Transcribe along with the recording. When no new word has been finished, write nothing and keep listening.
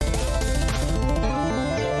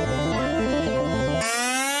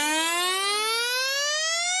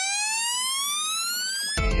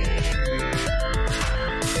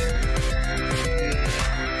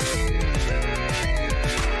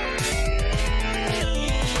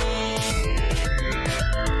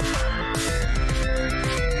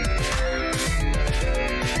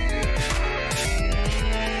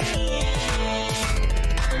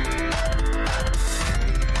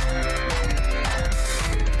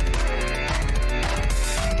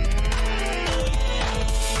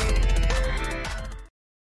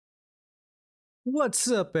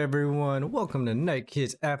What's up, everyone? Welcome to Night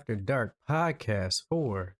Kids After Dark podcast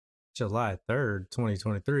for July 3rd,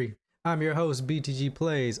 2023. I'm your host, BTG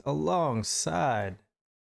Plays, alongside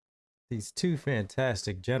these two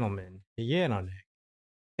fantastic gentlemen, Yanonek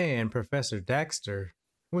and Professor Daxter.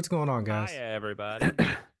 What's going on, Hi, guys? everybody.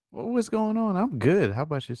 What's going on? I'm good. How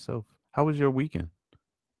about yourself? How was your weekend?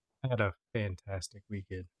 I had a fantastic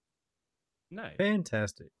weekend. Nice.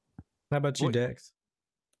 Fantastic. How about you, What- Dax?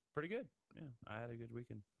 Pretty good. Yeah, I had a good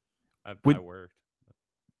weekend. I Would worked.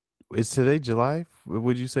 is today July?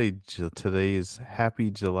 Would you say today is Happy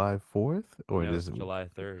July 4th, or No, is it's it? July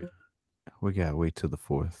 3rd. We gotta wait till the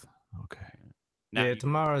 4th. Okay. Now, Yeah, you could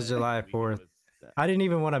tomorrow's say July the weekend 4th. was I didn't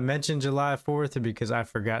even want to mention July 4th because I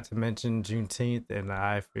forgot to mention Juneteenth, and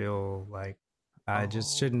I feel like I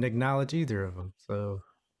just shouldn't acknowledge either of them. So,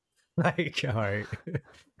 like, all right.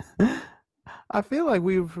 I feel like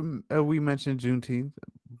we mentioned Juneteenth,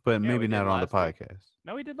 but Yeah, maybe we did not on the last week. podcast.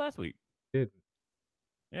 No, we did last week. Dude,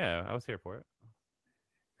 Yeah, I was here for it.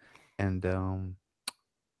 And that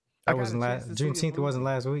I got a wasn't chance last. to see a Juneteenth wasn't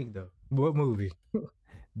movie. last week though. What movie?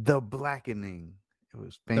 The Blackening. It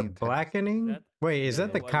was The fantastic. Blackening. Wait, is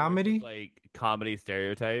that the one where it's just, comedy? like comedy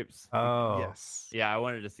stereotypes? Oh, Yes. Yeah, I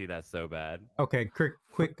wanted to see that so bad. okay. Quick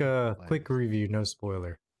review. No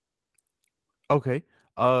spoiler. Okay.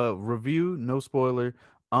 Review, no spoiler.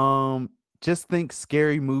 Just think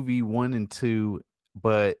Scary Movie 1 and 2,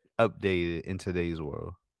 but updated in today's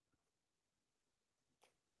world.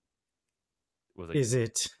 Was it? Is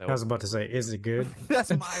it? That I was wasn't about to your say, review. is it good? That's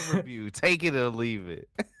my review. Take it or leave it.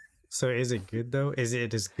 So, is it good though? Is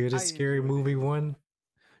it as good as I Scary enjoyed Movie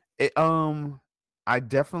it. One? I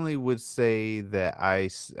definitely would say that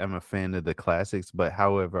am a fan of the classics, but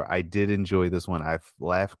however, I did enjoy this one. I've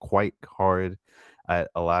laughed quite hard at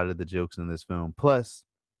a lot of the jokes in this film. Plus,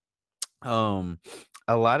 a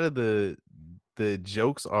lot of the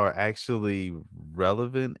jokes are actually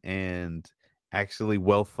relevant and actually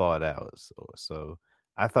well thought out. So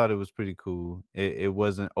I thought it was pretty cool. It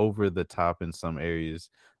wasn't over the top in some areas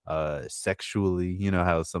sexually. You know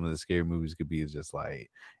how some of the scary movies could be just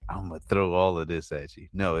like, I'm gonna throw all of this at you.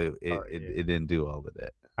 No, it didn't do all of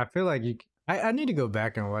that. I feel like I need to go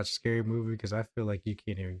back and watch Scary Movie because I feel like you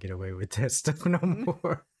can't even get away with that stuff no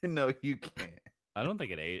more. No, you can't. I don't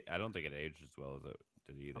think it aged as well as it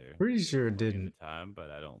did either. Pretty sure it For me at didn't. the time, but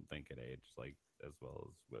I don't think it aged like as well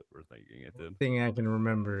as what we're thinking it did. Thing I can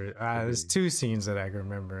remember. There's two scenes that I can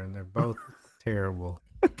remember, and they're both terrible.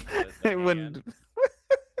 The Hey, hand,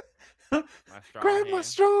 my strong grab my hand.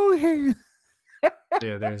 strong hand.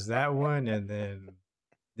 Yeah, there's that one, and then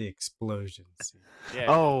the explosion scene. Yeah.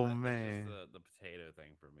 Oh, it's just man. the potato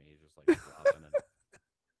thing for me, just like flopping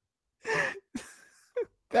and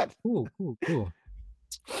That Cool.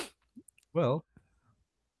 Well,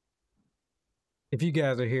 if you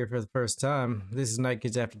guys are here for the first time, this is Night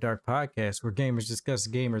Kids After Dark podcast, where gamers discuss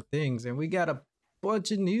gamer things, and we got a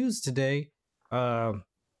bunch of news today. Some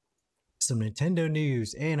Nintendo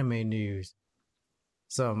news, anime news,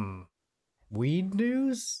 some weed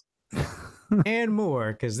news, and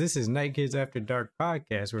more. Because this is Night Kids After Dark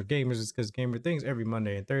podcast, where gamers discuss gamer things every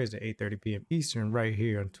Monday and Thursday, 8:30 p.m. Eastern, right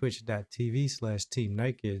here on Twitch.tv/Team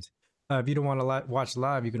Night Kids. If you don't want to watch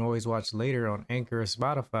live, you can always watch later on Anchor or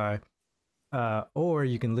Spotify. Or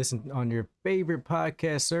you can listen on your favorite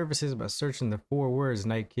podcast services by searching the 4 words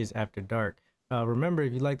Night Kids After Dark. Remember,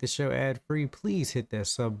 if you like the show ad-free, please hit that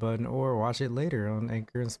sub button or watch it later on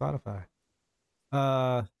Anchor and Spotify.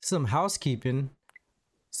 Some housekeeping.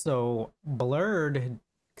 So, Blurred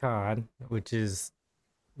Con, which is,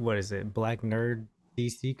 what is it, Black Nerd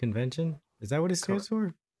DC Convention? Is that what it stands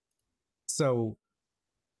for? So,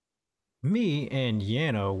 me and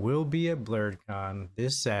Yano will be at BlurredCon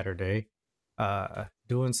this Saturday,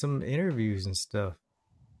 doing some interviews and stuff.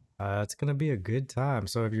 It's gonna be a good time.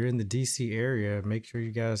 So if you're in the DC area, make sure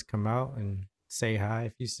you guys come out and say hi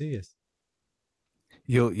if you see us.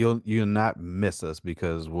 you'll not miss us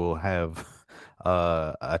because we'll have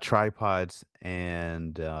a tripod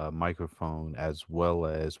and microphone, as well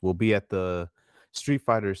as we'll be at the Street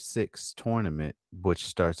Fighter 6 tournament, which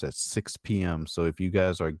starts at 6 p.m. So if you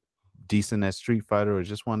guys are decent at Street Fighter or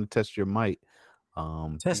just want to test your might,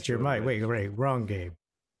 Test your mic. Wait, wrong game.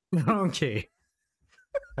 Wrong game.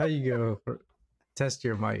 How you go for test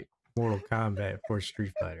your might? Mortal Kombat for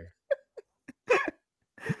Street Fighter.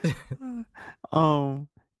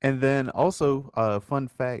 And then also, fun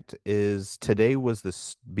fact is today was the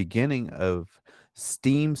beginning of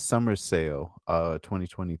Steam Summer Sale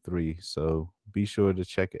 2023. So be sure to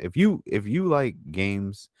check it. If you like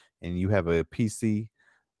games and you have a PC,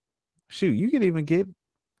 shoot, you can even get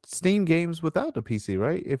Steam games without the PC,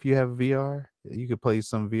 right? If you have VR. You could play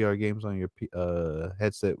some VR games on your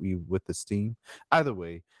headset with the Steam. Either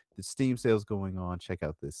way, the Steam sales going on. Check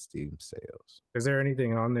out this Steam sales. Is there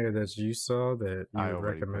anything on there that you saw that you I would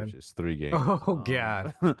already recommend? purchased 3 games. Oh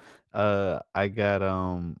God, I got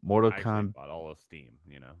Mortal I actually Kombat. bought all of Steam.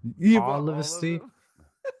 You know, You bought all of all it, of Steve. them?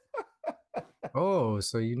 Oh,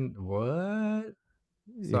 so you what?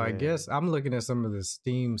 So I Yeah. guess I'm looking at some of the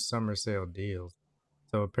Steam summer sale deals.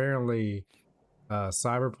 So apparently,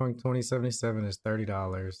 Cyberpunk 2077 is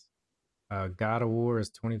 $30. God of War is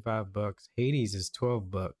 $25. Hades is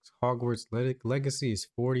 $12. Hogwarts Legacy is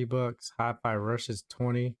 $40. Hi-Fi Rush is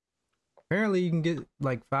 20. Apparently, you can get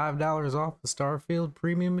like $5 off the Starfield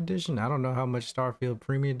Premium Edition. I don't know how much Starfield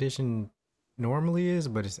Premium Edition normally is,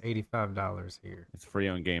 but it's $85 here. it's free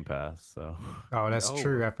on Game Pass. So Oh, that's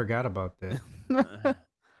true. Oh. I forgot about that.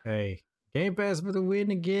 Hey, Game Pass for the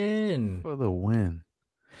win again. For the win.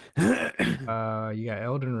 You got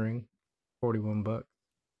Elden Ring, $41.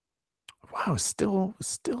 Wow, still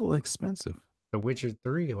expensive. The Witcher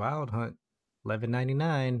 3 Wild Hunt,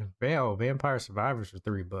 $11.99. Vampire Survivors for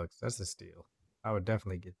 $3. That's a steal. I would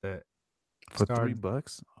definitely get that. For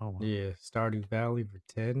 $3? Oh wow. Yeah, Stardew Valley for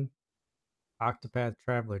 10. Octopath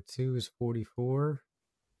Traveler 2 is 44.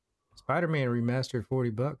 Spider-Man Remastered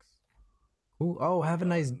 $40. Cool. Oh, have a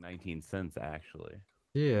nice 19 cents actually.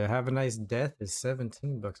 yeah. Have a nice death is $17.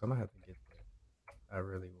 I'm gonna have to get that. I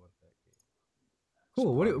really want that game.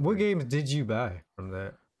 Cool. What games did you buy from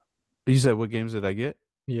that? You said what games did I get?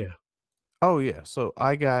 Yeah. Oh yeah, so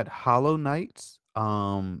I got Hollow Knights.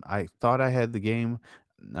 I thought I had the game,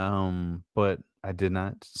 but I did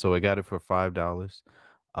not. So I got it for $5.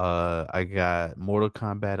 I got Mortal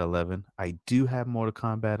Kombat 11. I do have Mortal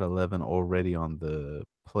Kombat 11 already on the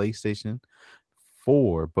PlayStation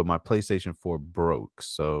 4, but my PlayStation 4 broke,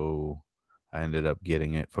 so I ended up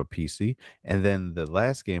getting it for PC. And then the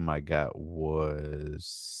last game I got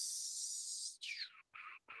was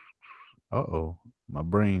my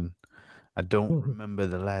brain. I don't remember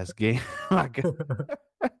the last game I got.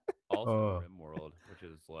 Also, Oh. RimWorld, which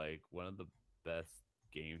is like one of the best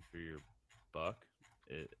games for your buck.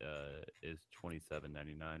 It is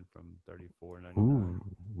 $27.99 from $34.99. Ooh,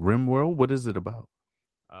 RimWorld. What is it about?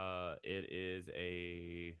 It is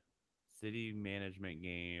a city management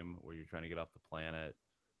game where you're trying to get off the planet,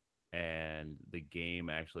 and the game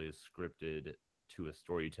actually is scripted to a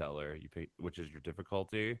storyteller. You pick which is your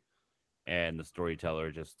difficulty, and the storyteller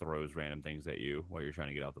just throws random things at you while you're trying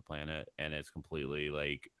to get off the planet, and it's completely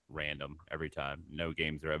like random every time. No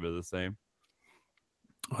games are ever the same.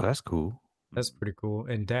 Oh, that's cool. That's pretty cool.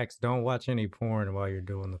 And Dax, don't watch any porn while you're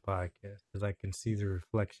doing the podcast because I can see the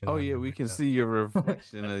reflection. Oh on yeah, you we right can now. see your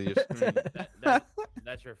reflection of your screen.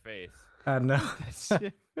 That's your face. I know.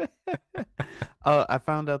 I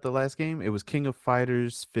found out the last game. It was King of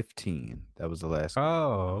Fighters 15. That was the last game.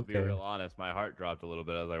 Oh, To be okay. real honest, my heart dropped a little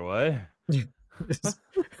bit. I was like, "What?"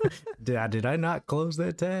 Did I not close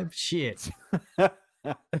that tab? Shit.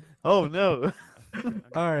 Oh no. I'm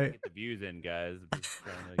All trying to right. get the views in, guys. I'm just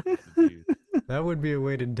trying to get the views. That would be a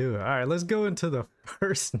way to do it. All right, let's go into the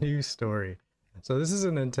first news story. So this is a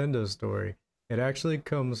Nintendo story. It actually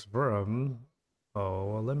comes from.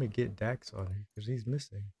 Oh, well, let me get Dax on here because he's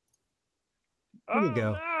missing. Here you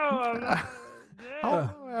go. Hello,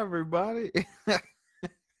 everybody.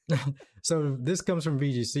 So this comes from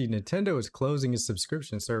VGC. Nintendo is closing its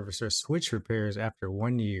subscription service for Switch repairs after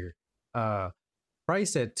 1 year.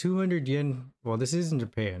 Price at 200 yen. Well, this is in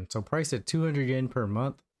Japan. So price at 200 yen per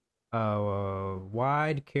month.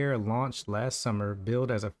 Wide Care launched last summer,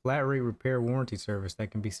 billed as a flat rate repair warranty service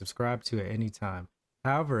that can be subscribed to at any time.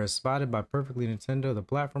 However, as spotted by Perfectly Nintendo, the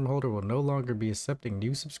platform holder will no longer be accepting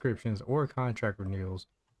new subscriptions or contract renewals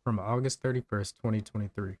from August 31st,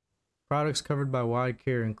 2023. Products covered by Wide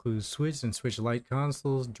Care include Switch and Switch Lite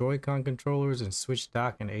consoles, Joy-Con controllers, and Switch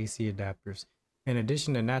dock and AC adapters. In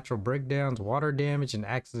addition to natural breakdowns, water damage, and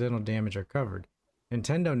accidental damage are covered.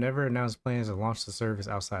 Nintendo never announced plans to launch the service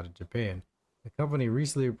outside of Japan. The company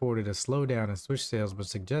recently reported a slowdown in Switch sales but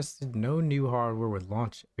suggested no new hardware would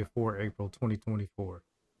launch before April 2024,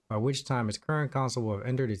 by which time its current console will have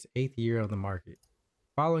entered its 8th year on the market.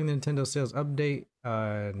 Following the Nintendo sales update,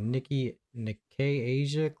 Nikkei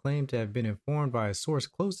Asia claimed to have been informed by a source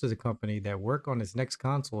close to the company that work on its next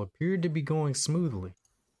console appeared to be going smoothly.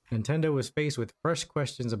 Nintendo was faced with fresh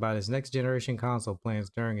questions about its next generation console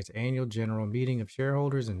plans during its annual general meeting of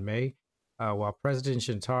shareholders in May, while President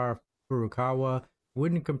Shintaro Furukawa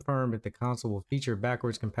wouldn't confirm if the console will feature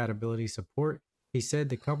backwards compatibility support. He said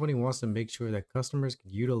the company wants to make sure that customers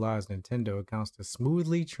can utilize Nintendo accounts to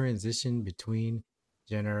smoothly transition between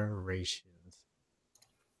generations.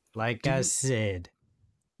 Like I said,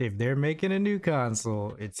 if they're making a new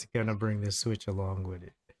console, it's gonna bring the Switch along with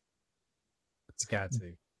it. It's got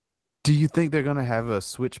to. Do you think they're gonna have a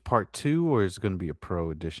Switch Part 2, or is it gonna be a Pro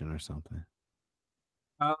Edition or something?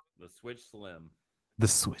 The Switch Slim. The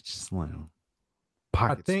Switch Slim. I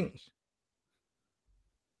Pocket think Switch.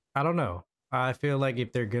 I don't know. I feel like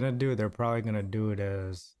if they're gonna do it, they're probably gonna do it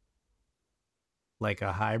as like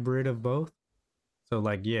a hybrid of both. So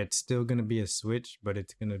like, yeah, it's still gonna be a Switch, but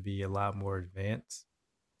it's gonna be a lot more advanced.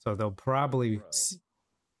 So they'll probably, Pro.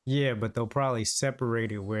 yeah, but they'll probably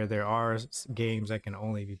separate it where there are games that can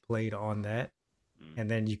only be played on that, and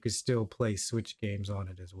then you could still play Switch games on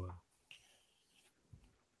it as well.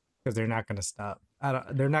 Because they're not gonna stop.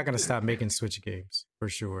 They're not gonna stop making Switch games for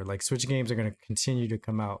sure. Like Switch games are gonna continue to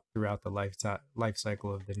come out throughout the life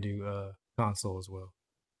cycle of the new console as well.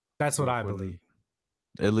 That's what I For the- believe.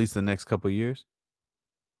 At least the next couple years.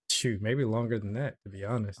 Shoot, maybe longer than that, to be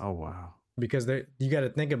honest. Oh wow. Because you got to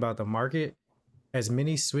think about the market. As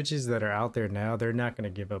many Switches that are out there now, they're not going to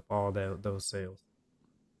give up all those sales.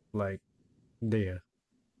 Like, yeah,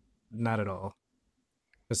 not at all.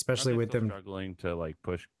 Especially with them struggling to like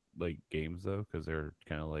push like games though, because they're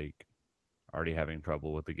kind of like already having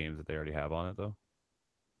trouble with the games that they already have on it though.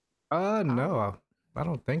 No, I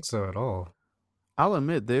don't think so at all. I'll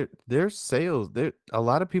admit their sales. A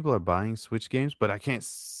lot of people are buying Switch games, but I can't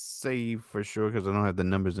say for sure because I don't have the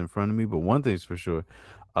numbers in front of me. But one thing's for sure,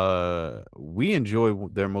 we enjoy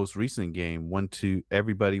their most recent game, 1-2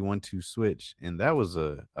 Everybody 1-2 Switch, and that was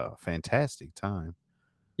a fantastic time.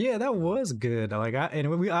 Yeah, that was good. Like I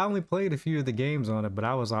only played a few of the games on it, but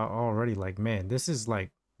I was already like, man, this is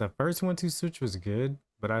like the first 1-2 Switch was good,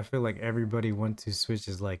 but I feel like Everybody 1-2 Switch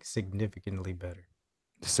is like significantly better.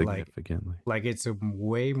 Significantly. Like it's a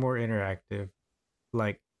way more interactive.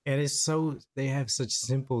 Like, and it's so they have such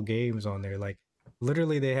simple games on there. Like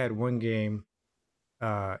literally they had one game,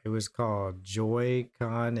 it was called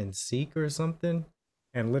Joy-Con and Seek or something.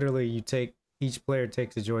 And literally each player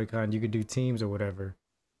takes a Joy-Con, you could do teams or whatever.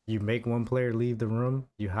 You make one player leave the room,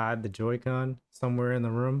 you hide the Joy-Con somewhere in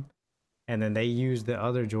the room, and then they use the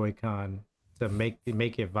other Joy-Con to make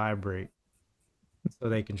it vibrate. So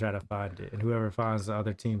they can try to find it, and whoever finds the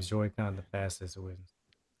other team's Joy-Con the fastest wins.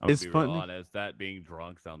 It's Be real funny. honest, that being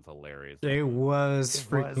drunk sounds hilarious. It was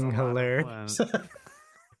freaking hilarious.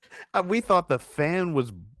 We thought the fan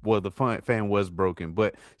was fan was broken,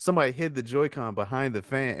 but somebody hid the Joy-Con behind the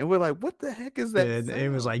fan, and we're like, "What the heck is that?" And it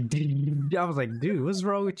was like, I was like, dude, what's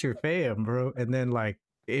wrong with your fan, bro? And then like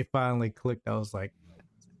it finally clicked. I was like,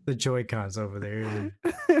 the Joy-Cons over there.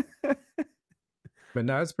 But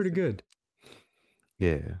no, it's pretty good.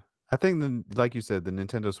 Yeah, I think like you said, the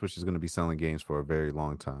Nintendo Switch is going to be selling games for a very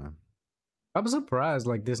long time. I'm surprised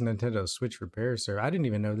like this Nintendo Switch repair service. I didn't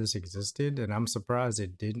even know this existed, and I'm surprised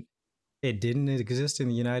it didn't exist in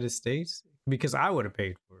the United States because I would have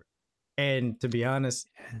paid for it. And to be honest,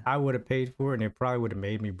 I would have paid for it, and it probably would have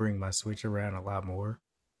made me bring my Switch around a lot more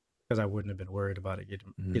because I wouldn't have been worried about it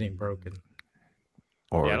getting broken.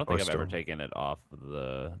 I don't think I've ever taken it off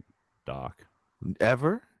the dock.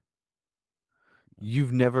 Ever?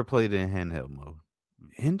 You've never played it in handheld mode.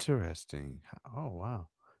 Interesting. Oh wow.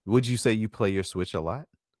 Would you say you play your Switch a lot?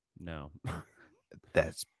 No.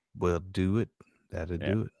 Will do it. That'll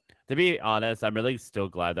do it. To be honest, I'm really still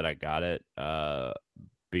glad that I got it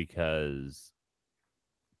because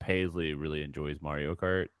Paisley really enjoys Mario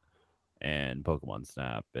Kart and Pokemon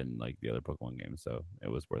Snap and like the other Pokemon games, so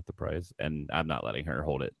it was worth the price. And I'm not letting her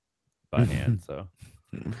hold it by hand, so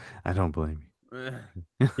I don't blame you.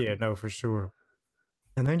 Yeah, no, for sure.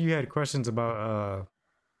 And then you had questions about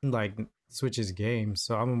like Switch's games,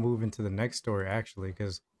 so I'm gonna move into the next story actually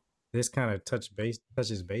because this kind of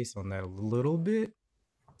touches base on that a little bit.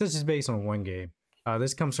 Touches base on one game.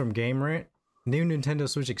 This comes from Game Rant. New Nintendo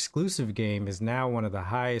Switch exclusive game is now one of the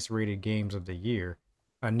highest rated games of the year.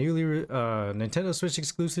 A newly Nintendo Switch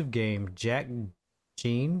exclusive game, Jack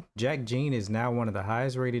Gene is now one of the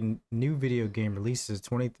highest rated new video game releases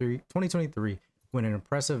 2023 with an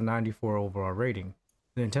impressive 94 overall rating.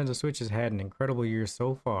 The Nintendo Switch has had an incredible year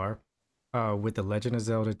so far, with The Legend of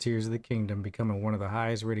Zelda Tears of the Kingdom becoming one of the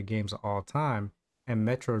highest rated games of all time, and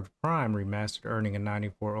Metroid Prime Remastered earning a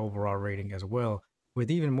 94 overall rating as well,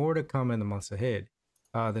 with even more to come in the months ahead.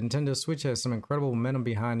 The Nintendo Switch has some incredible momentum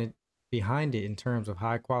behind it in terms of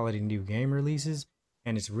high quality new game releases,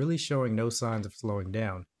 and it's really showing no signs of slowing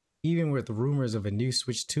down. Even with rumors of a new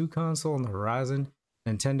Switch 2 console on the horizon,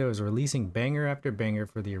 Nintendo is releasing banger after banger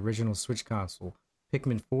for the original Switch console.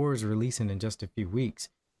 Pikmin 4 is releasing in just a few weeks.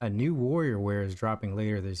 A new WarioWare is dropping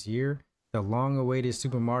later this year. The long-awaited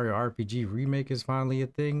Super Mario RPG remake is finally a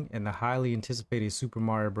thing, and the highly anticipated Super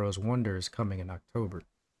Mario Bros. Wonder is coming in October.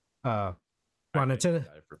 While I'm Nintendo,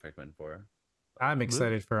 excited for Pikmin 4. I'm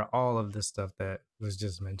excited for all of the stuff that was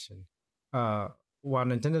just mentioned. Uh, while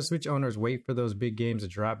Nintendo Switch owners wait for those big games to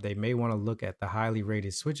drop, they may want to look at the highly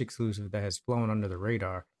rated Switch exclusive that has flown under the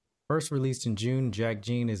radar. First released in June, Jack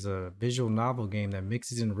Gene is a visual novel game that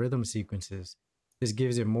mixes in rhythm sequences. This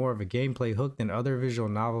gives it more of a gameplay hook than other visual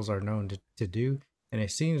novels are known to do, and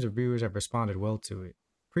it seems reviewers have responded well to it.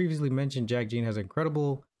 Previously mentioned, Jack Gene has an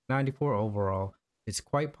incredible 94 overall. It's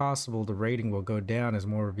quite possible the rating will go down as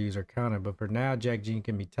more reviews are counted, but for now, Jack Gene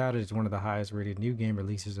can be touted as one of the highest rated new game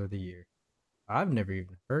releases of the year. I've never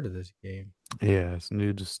even heard of this game, Yeah, it's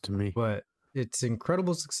new just to me. but its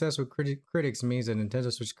incredible success with critics means that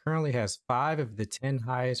Nintendo Switch currently has 5 of the 10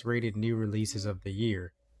 highest rated new releases of the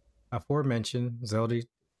year. Aforementioned Zelda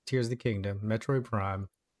Tears of the Kingdom, Metroid Prime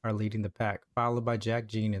are leading the pack, followed by Jack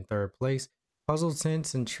Gene in third place. Puzzle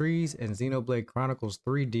Tents and Trees and Xenoblade Chronicles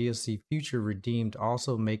 3 DLC Future Redeemed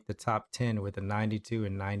also make the top 10 with a 92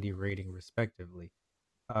 and 90 rating, respectively.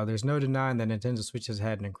 There's no denying that Nintendo Switch has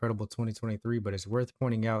had an incredible 2023, but it's worth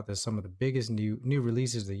pointing out that some of the biggest new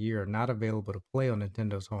releases of the year are not available to play on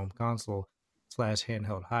Nintendo's home console /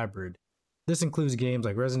 handheld hybrid. This includes games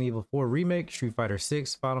like Resident Evil 4 Remake, Street Fighter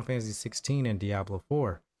 6, Final Fantasy 16, and Diablo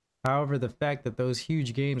 4. However, the fact that those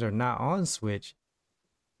huge games are not on Switch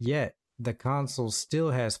yet, the console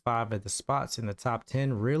still has 5 of the spots in the top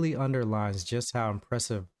 10 really underlines just how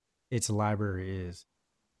impressive its library is.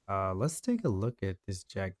 Let's take a look at this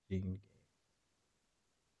Jack Gene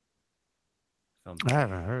game. I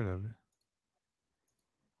haven't heard of it.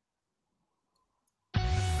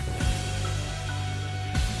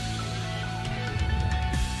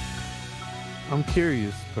 I'm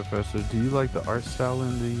curious, Professor. Do you like the art style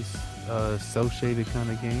in these cel shaded kind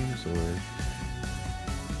of games, or?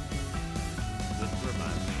 This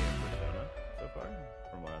reminds me of Persona so far,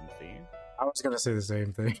 from what I'm seeing. I was gonna say the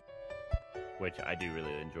same thing. Which I do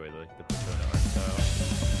really enjoy, like the Persona art style,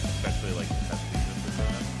 especially like the cutscenes of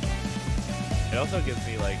Persona. It also gives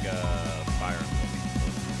me like Fire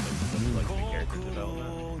Emblem, like the character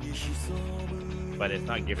development, but it's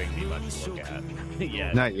not giving me much to look at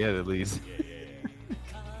yet. Not yet, at least. Yeah.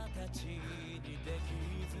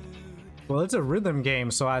 Well, it's a rhythm game,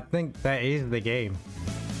 so I think that is the game.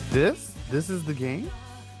 This is the game.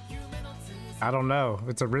 I don't know.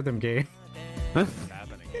 It's a rhythm game. What's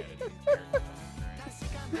happening yet?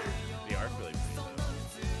 The art's really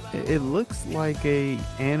pretty, though. It looks like a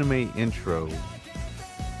anime intro.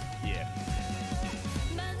 Yeah.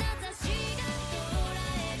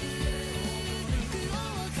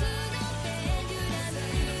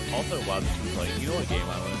 Also, while this is playing, you know what game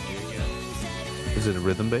I want to do again? Is it a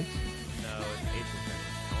rhythm bass? No, it's Ace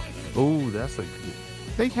Attorney. Oh, that's a good.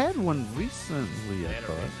 They had one recently, I They had a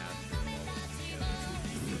thought. remaster of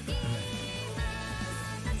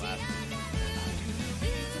all this.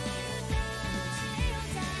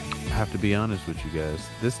 I have to be honest with you guys.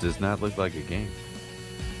 This does not look like a game.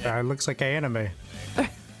 It looks like anime.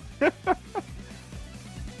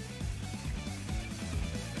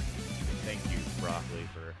 Thank you, Broccoli,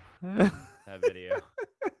 for that video.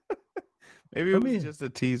 Maybe it was just a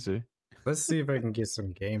teaser. Let's see if I can get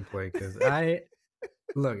some gameplay, because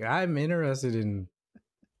I'm interested in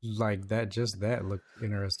like that. Just that looked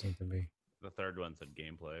interesting to me. The third one said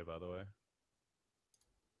gameplay, by the way.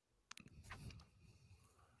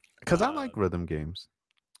 Because I like rhythm games.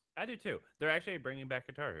 I do too. They're actually bringing back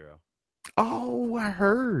Guitar Hero. Oh, I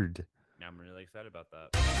heard. I'm really excited about that.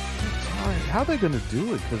 All right, how they gonna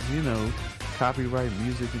do it? Because copyright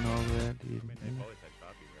music and all that. I mean, they've always had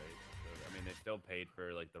copyright. So, I mean, they still paid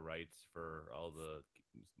for like the rights for all the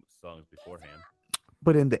songs beforehand.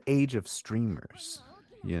 But in the age of streamers,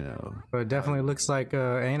 But it definitely looks like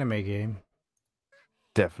an anime game.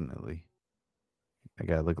 definitely. That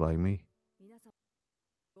guy look like me.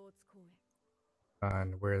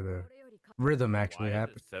 And where the rhythm actually Why is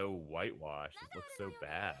happens. it so whitewashed? It looks so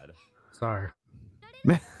bad. Sorry.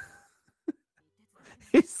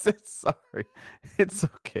 He said sorry. It's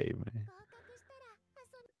okay, man.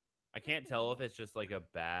 I can't tell if it's just like a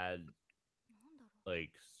bad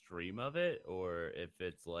like stream of it or if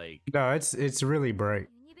it's like No, it's really bright.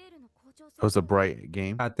 Oh, it's a bright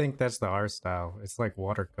game. I think that's the art style. It's like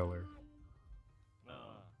watercolor.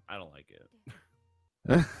 I don't like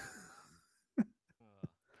it.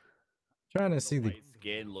 Trying to see the white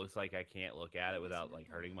skin looks like I can't look at it without like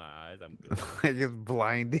hurting my eyes. I'm good. Like it's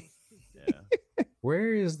blinding. Yeah.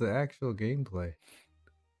 where is the actual gameplay?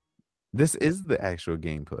 This is the actual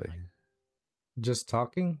gameplay, Just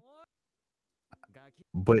talking?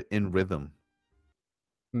 but in rhythm.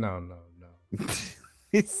 No.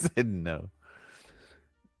 He said no.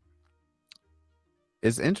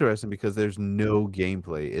 It's interesting because there's no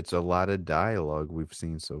gameplay. It's a lot of dialogue we've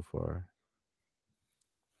seen so far.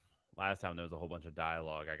 Last time there was a whole bunch of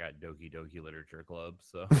dialogue. I got Doki Doki Literature Club,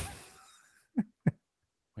 so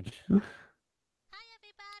which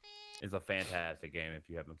is a fantastic game if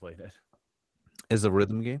you haven't played it. Is a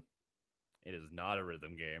rhythm game? It is not a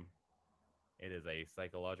rhythm game. It is a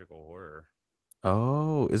psychological horror,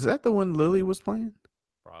 Oh, is that the one Lily was playing?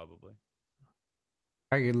 probably.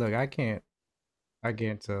 Look, I can't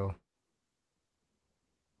tell.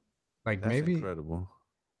 Like That's maybe incredible.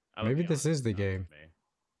 I'm gonna maybe be this honest, is the it's not game. me.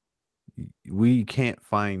 We can't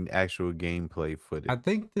find actual gameplay footage. I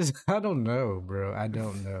think this. I don't know, bro. I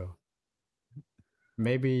don't know.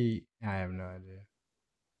 Maybe I have no idea.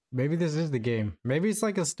 Maybe this is the game. Maybe it's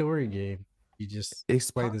like a story game. You just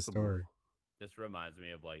It's play the possible. story. This reminds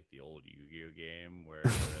me of like the old Yu-Gi-Oh game where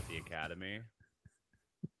they're at the academy.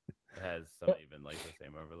 It has some even like the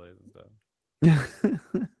same overlays and stuff.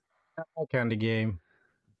 That kind of game.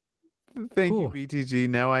 Thank Cool. you, BTG.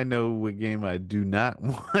 Now I know what game I do not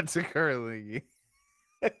want to currently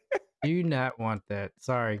get. Do not want that.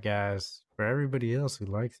 Sorry, guys. For everybody else who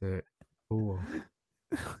likes it, cool.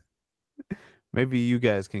 Maybe you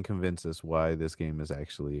guys can convince us why this game is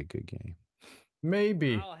actually a good game.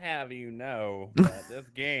 Maybe. I'll have you know that this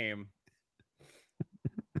game.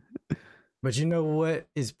 But you know what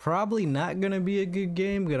is probably not gonna be a good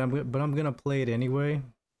game, but I'm gonna play it anyway.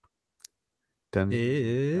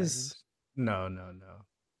 Dungeons and No.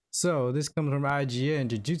 So this comes from IGN.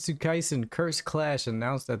 Jujutsu Kaisen Curse Clash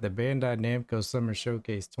announced at the Bandai Namco Summer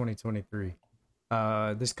Showcase 2023.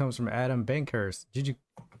 This comes from Adam Bankhurst.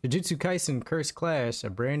 Jujutsu Kaisen Curse Clash, a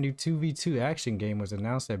brand new 2v2 action game, was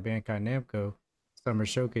announced at Bandai Namco Summer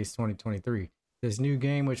Showcase 2023. This new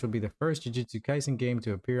game, which will be the first Jujutsu Kaisen game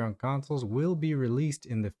to appear on consoles, will be released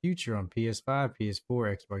in the future on PS5,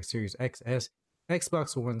 PS4, Xbox Series XS,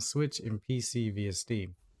 Xbox One, Switch, and PC via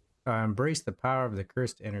Steam. Embrace the power of the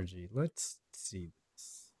cursed energy. Let's see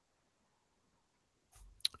this.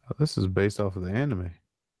 Oh, this is based off of the anime.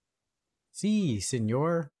 See,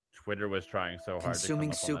 senor. Twitter was trying so hard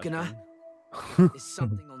Consuming to come up on that Sukuna screen. is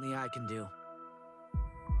something only I can do.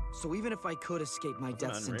 So even if I could escape my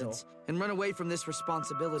death Unreal. sentence and run away from this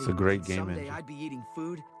responsibility, It's a great game someday engine. I'd be eating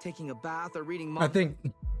food, taking a bath, or reading I think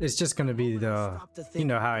it's just gonna be the, you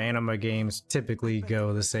know how anime games typically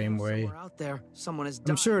go the same way. Somewhere out there, someone has I'm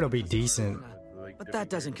died sure it'll be because of decent. Sukuna. But that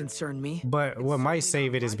doesn't concern me. But what might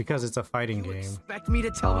save it is because it's a fighting You game. expect me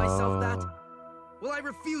to tell myself that? Oh. Well, I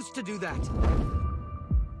refuse to do that.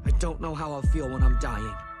 I don't know how I'll feel when I'm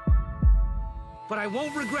dying. But I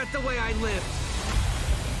won't regret the way I lived.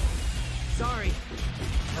 Sorry.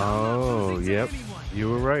 Oh, yep. You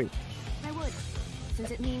were right. I would, since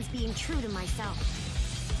it means being true to myself.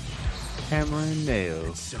 Hammer and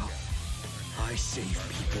nails. So, I save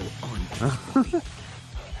people on.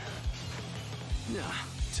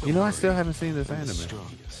 You know, I still haven't seen this anime.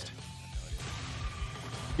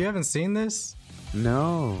 You haven't seen this?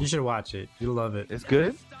 No. You should watch it. You'll love it. It's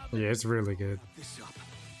good? Yeah, it's really good. Is this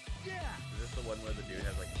the one where the dude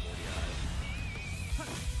has like 40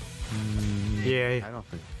 eyes? Yeah, I don't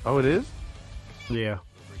think. Oh, it is? yeah.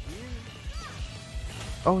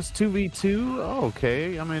 Oh, it's 2v2? Oh,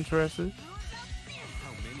 okay. I'm interested.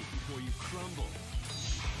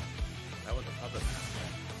 That was a puppet.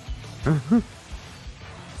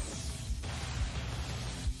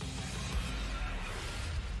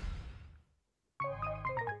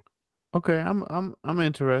 Okay, I'm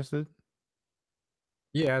interested.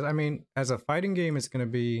 Yeah, I mean, as a fighting game,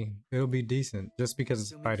 it'll be decent just because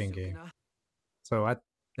it's a fighting game. So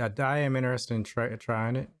I am interested in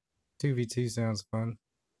trying it. 2v2 sounds fun.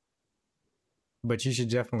 But you should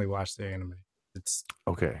definitely watch the anime. It's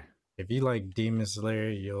Okay. if you like Demon Slayer,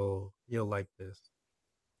 you'll like this.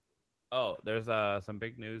 Oh, there's some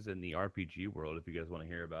big news in the RPG world if you guys want to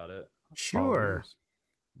hear about it. Sure.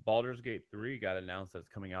 Baldur's Gate 3 got announced that it's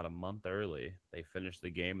coming out a month early. They finished the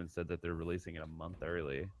game and said that they're releasing it a month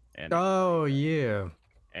early. And Oh yeah.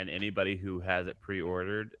 and anybody who has it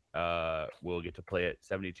pre-ordered will get to play it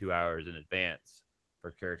 72 hours in advance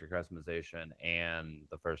for character customization and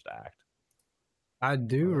the first act. I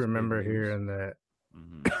do that's big remember news. hearing that.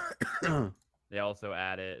 They also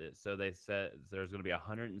added, so they said there's going to be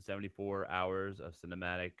 174 hours of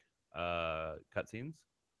cinematic cutscenes,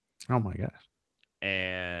 Oh my gosh.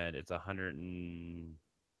 and it's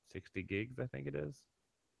 160 gigs, I think it is.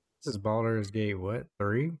 This is Baldur's Gate what?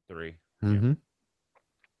 3? 3 Mm-hmm.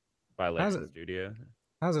 by How's Legend it- Studio,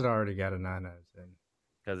 How's it already got a 9 out of 10?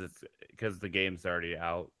 because the game's already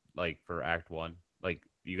out, like for Act 1. Like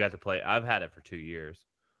you got to play. I've had it for 2 years.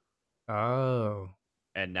 Oh.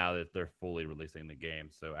 and now that they're fully releasing the game,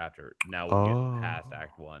 so now we're getting past Oh.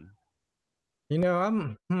 Act 1. You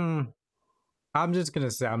know, I'm just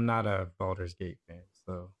gonna say I'm not a Baldur's Gate fan,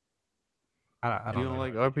 so I You don't don't know.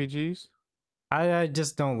 like RPGs? I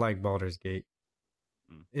just don't like Baldur's Gate.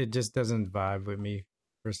 Mm. It just doesn't vibe with me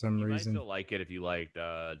for some You might reason. still like it if you liked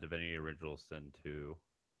Divinity Original Sin 2,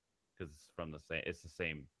 because it's the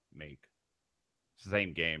same make. It's the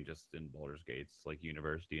same game, just in Baldur's Gate. It's like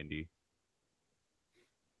Universe D&D.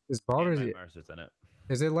 Is And Baldur's Matt Mercer's in it.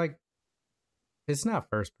 is it like it's not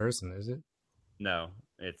first person, is it? No,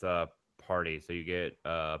 it's a party. So you get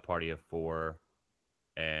a party of 4,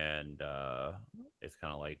 and it's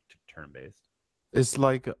kind of like turn based. It's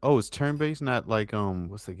like it's turn based, not like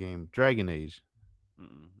what's the game? Dragon Age.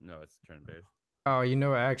 No, it's turn based. Oh, you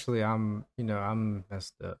know, actually, I'm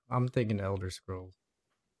messed up. I'm thinking Elder Scrolls.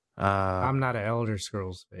 Uh I'm not an Elder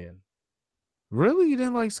Scrolls fan. really, you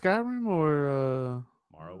didn't like Skyrim or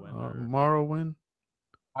Morrowind. Morrowind?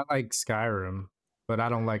 I like Skyrim, but I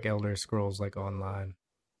don't like Elder Scrolls like online.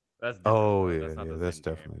 That's different. Oh Though. yeah, That's not yeah, the that's same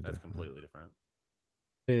game. definitely That's different. completely different.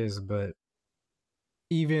 It is, but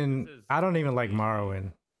even This is I don't even like D&D.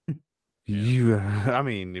 Morrowind. You, I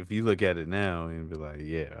mean, if you look at it now and be like,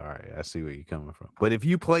 yeah, all right, I see where you're coming from. But if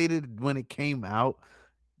you played it when it came out,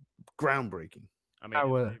 groundbreaking. I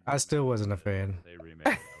mean, I still wasn't a fan. They remade it.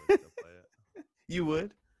 I would still play it. You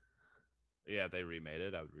would? Yeah, if they remade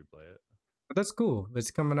it, I would replay it. But that's cool.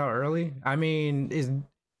 It's coming out early. I mean,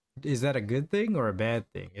 is that a good thing or a bad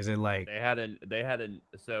thing? Is it like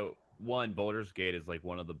So one, Baldur's Gate is like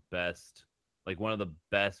one of the best,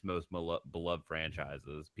 most beloved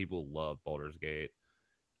franchises. People love Baldur's Gate.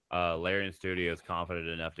 Larian Studio is confident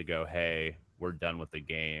enough to go, hey, we're done with the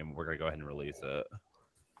game. We're gonna go ahead and release it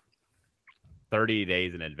 30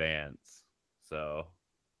 days in advance. So,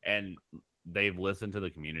 and they've listened to the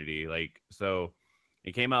community. So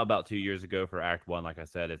it came out about 2 years ago for Act 1. Like I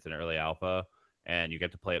said, it's an early alpha, and you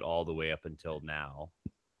get to play it all the way up until now.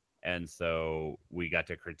 And so we got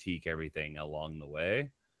to critique everything along the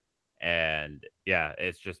way. And yeah,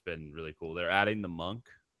 it's just been really cool. They're adding the monk.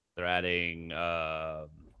 They're adding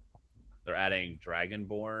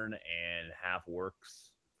Dragonborn and half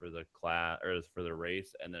orcs for the class or for the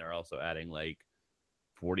race, and then they're also adding like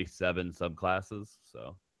 47 subclasses.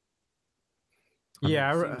 So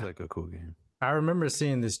yeah, seems like a cool game. I remember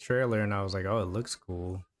seeing this trailer and I was like, oh, it looks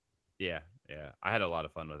cool. yeah, I had a lot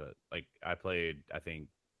of fun with it. Like I played, I think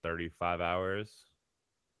 35 hours,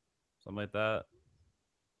 something like that.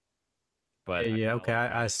 But Yeah, okay,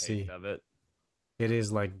 got I a taste see. of it. It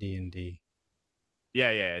is like D&D. Yeah,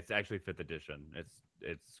 it's actually 5th edition.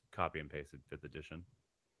 It's copy and pasted 5th edition.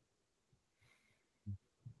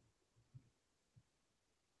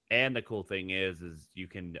 And the cool thing is you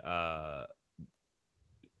can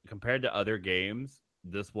compared to other games,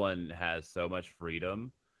 this one has so much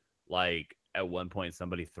freedom. Like at one point,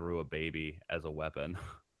 somebody threw a baby as a weapon.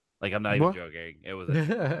 Like I'm not even joking. It was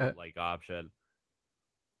a like option.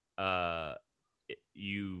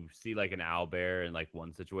 You see like an owlbear in like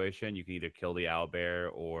one situation, you can either kill the owlbear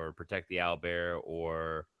or protect the owlbear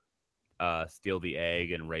or steal the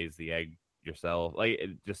egg and raise the egg yourself. Like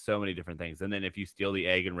just so many different things. And then if you steal the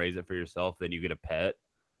egg and raise it for yourself, then you get a pet.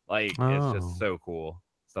 Like it's just so cool.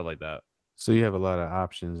 Stuff like that. So you have a lot of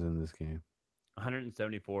options in this game.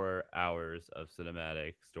 174 hours of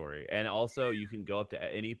cinematic story, and also you can go up to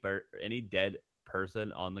any dead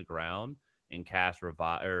person on the ground and cast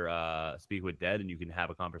revive or speak with dead, and you can have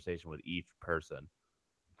a conversation with each person.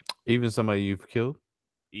 Even somebody you've killed?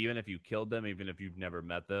 Even if you killed them, even if you've never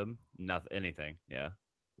met them, nothing, anything. Yeah.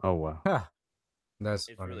 Oh wow. That's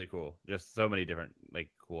It's funny. really cool. Just so many different like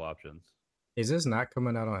cool options. Is this not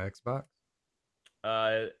coming out on Xbox?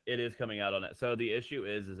 It is coming out on it. So the issue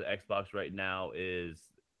is Xbox right now is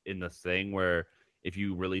in this thing where if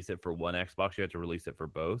you release it for one Xbox, you have to release it for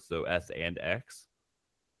both, so S and X.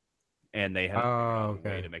 And they haven't figured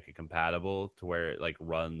out a way to make it compatible to where it like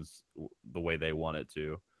runs the way they want it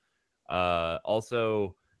to.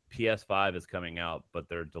 Also, PS5 is coming out, but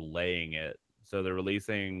they're delaying it. So they're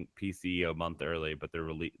releasing PC a month early, but they're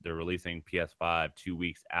releasing PS5 2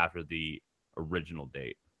 weeks after the original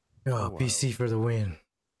date. Oh, PC for the win.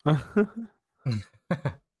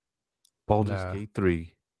 Baldur's Gate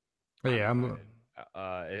 3. Yeah, I'm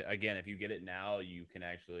again, if you get it now, you can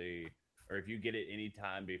actually, or if you get it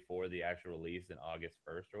anytime before the actual release in August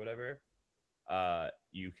 1st or whatever,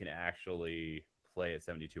 you can actually play it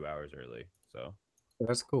 72 hours early. So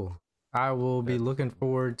that's cool. I will be looking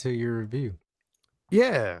forward to your review.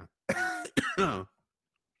 Yeah.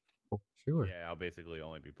 Sure. Yeah, I'll basically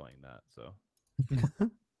only be playing that. So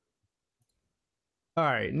all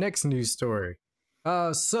right, next news story.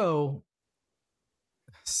 So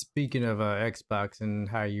speaking of Xbox and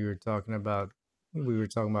how you were talking about, we were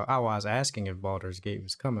talking about. Oh, I was asking if Baldur's Gate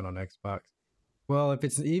was coming on Xbox. Well, if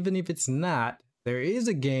it's not, there is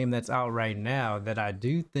a game that's out right now that I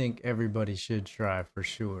do think everybody should try for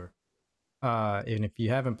sure. And if you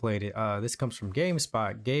haven't played it, this comes from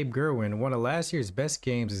GameSpot. Gabe Gerwin, one of last year's best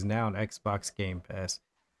games, is now on Xbox Game Pass.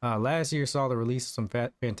 Last year saw the release of some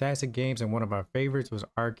fantastic games, and one of our favorites was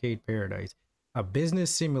Arcade Paradise, a business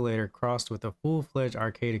simulator crossed with a full-fledged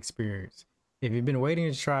arcade experience. If you've been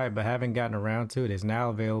waiting to try it but haven't gotten around to it, it's now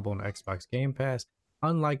available on Xbox Game Pass.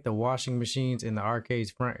 Unlike the washing machines in the arcade's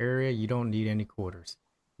front area, you don't need any quarters.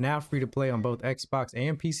 Now free to play on both Xbox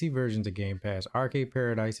and PC versions of Game Pass, Arcade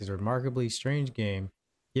Paradise is a remarkably strange game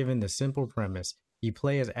given the simple premise. You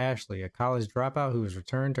play as Ashley, a college dropout who has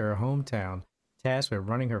returned to her hometown, tasked with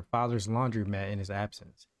running her father's laundromat in his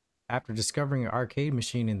absence. After discovering an arcade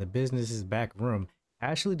machine in the business's back room,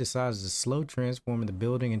 Ashley decides to slow transform the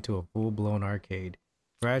building into a full-blown arcade,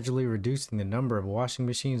 gradually reducing the number of washing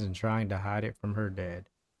machines and trying to hide it from her dad.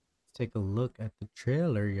 Let's take a look at the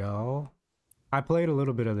trailer, y'all. I played a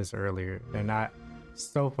little bit of this earlier, and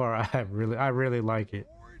so far I really like it.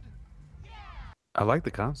 I like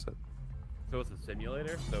the concept. So it's a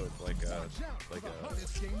simulator. So it's like a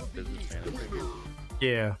business management game.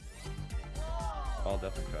 Yeah. I'll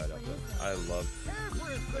definitely try it out. Then I love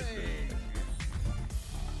that game.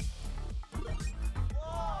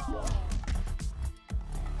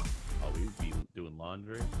 Oh, we'd be doing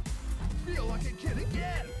laundry. Feel like a kid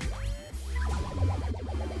again.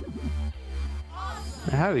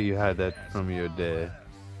 How do you hide that from your dad?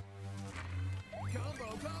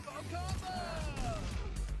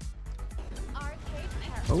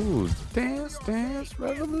 Oh, Dance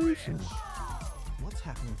Revolution. What's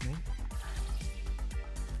happening with me?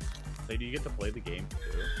 So do you get to play the game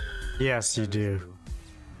too? Yes, you do.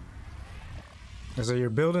 And so you're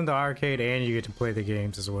building the arcade and you get to play the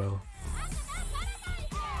games as well.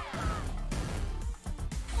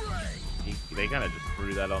 They kind of just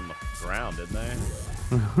threw that on the ground, didn't they?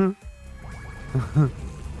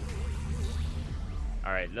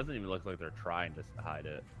 All right, it doesn't even look like they're trying to hide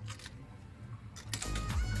it.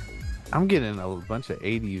 I'm getting a bunch of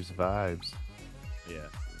 80s vibes. Yeah.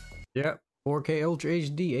 Yep. 4K Ultra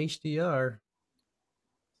HD HDR.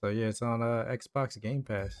 So yeah, it's on Xbox Game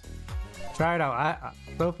Pass. Try it out. I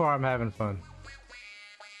so far I'm having fun.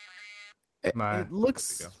 It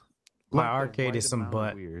looks my like the arcade right is some amount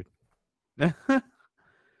butt. weird.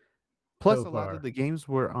 Plus, So a lot far. of the games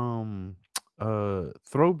were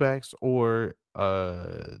throwbacks or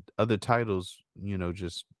other titles,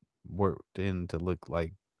 just worked in to look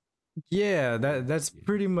like. Yeah, that's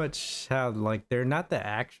pretty much how, like, they're not the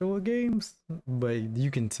actual games, but you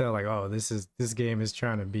can tell, like, oh, this game is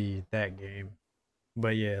trying to be that game.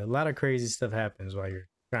 But yeah, a lot of crazy stuff happens while you're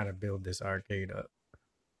trying to build this arcade up.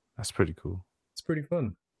 That's pretty cool. It's pretty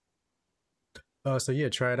fun. So yeah,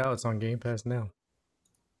 try it out. It's on Game Pass now.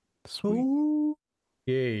 Sweet. Ooh.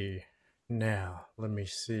 Yay. Now, let me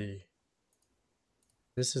see.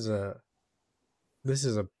 This is a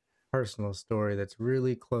personal story that's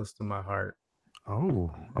really close to my heart.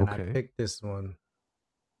 Oh, And I okay. picked this one.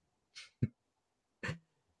 Is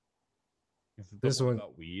it the This one-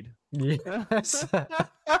 about weed. Yes.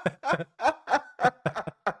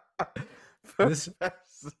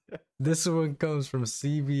 This one comes from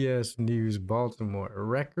CBS News Baltimore.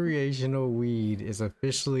 Recreational weed is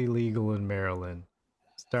officially legal in Maryland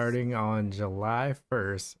starting on July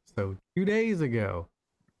 1st, so 2 days ago.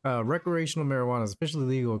 Recreational marijuana is officially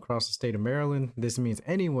legal across the state of Maryland. This means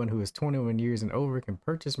anyone who is 21 years and over can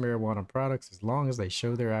purchase marijuana products as long as they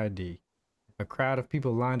show their ID. A crowd of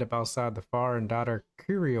people lined up outside the Far and Daughter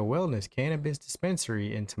Curio Wellness Cannabis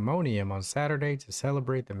Dispensary in Timonium on Saturday to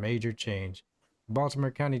celebrate the major change. The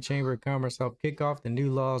Baltimore County Chamber of Commerce helped kick off the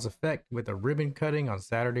new law's effect with a ribbon cutting on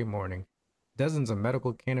Saturday morning. Dozens of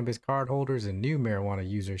medical cannabis cardholders and new marijuana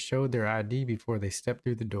users showed their ID before they stepped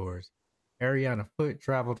through the doors. Ariana Foote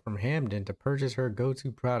traveled from Hamden to purchase her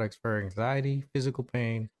go-to products for anxiety, physical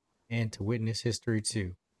pain, and to witness history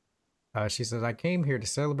too. She says, I came here to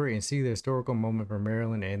celebrate and see the historical moment for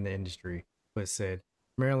Maryland and the industry, Foote said.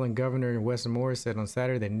 Maryland Governor Wes Morris said on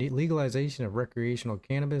Saturday that legalization of recreational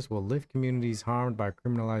cannabis will lift communities harmed by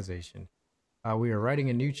criminalization. We are writing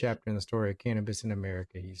a new chapter in the story of cannabis in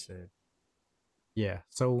America, he said. Yeah,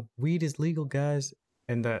 so weed is legal, guys,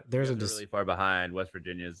 and there's You guys are really far behind. West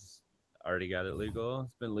Virginia's already got it legal.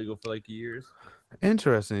 It's been legal for like years.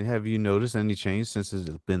 Interesting. Have you noticed any change since it's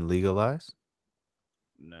been legalized?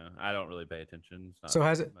 No, I don't really pay attention. It's not So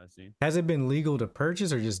has really my scene. it been legal to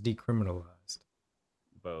purchase or just decriminalized?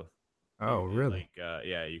 Both. Oh, really?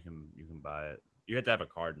 Yeah, you can buy it. You have to have a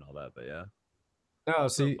card and all that, but yeah. No,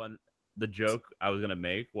 Also see, fun. The joke I was gonna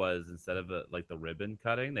make was instead of the ribbon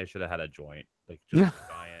cutting, they should have had a joint, like just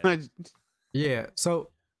a giant. yeah.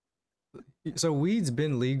 So weed's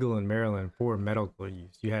been legal in Maryland for medical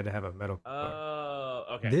use. You had to have a medical card.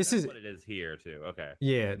 Oh, okay. This That's is what it is here too. Okay.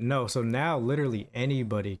 yeah, no. So now literally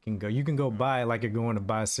anybody can go. You can go buy like you're going to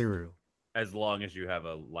buy cereal. As long as you have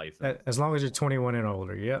a license. As long as you're 21 and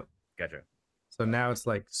older. Yep. Gotcha. So now it's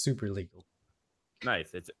like super legal.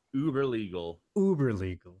 Nice. It's uber legal. Uber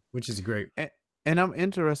legal, which is great. And I'm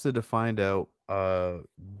interested to find out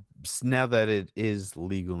now that it is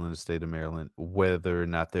legal in the state of Maryland, whether or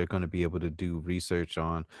not they're going to be able to do research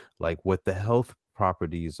on like what the health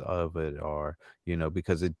properties of it are,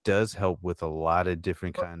 because it does help with a lot of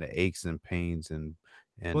different kind of aches and pains and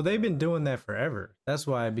Well, they've been doing that forever. That's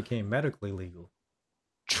why it became medically legal.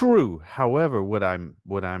 true. However, what I'm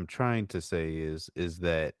trying to say is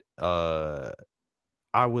that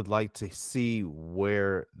I would like to see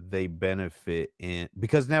where they benefit in,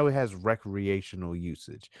 because now it has recreational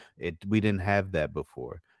usage. We didn't have that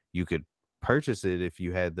before. You could purchase it if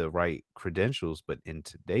you had the right credentials, but in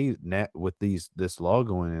today's net with this law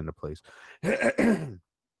going into place,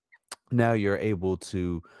 now you're able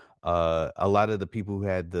to a lot of the people who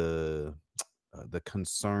had the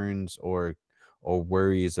concerns or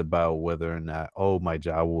worries about whether or not, oh, my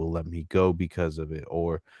job will let me go because of it,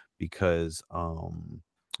 or because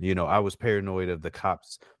I was paranoid of the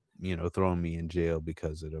cops throwing me in jail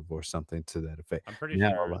because of it, or something to that effect. I'm pretty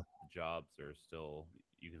Now, sure jobs are still,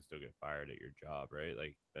 you can still get fired at your job, right?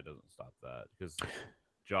 Like that doesn't stop that because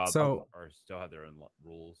jobs are still have their own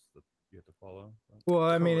rules that you have to follow. Well,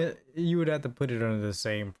 I mean, you would have to put it under the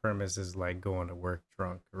same premise as like going to work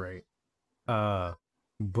drunk, right?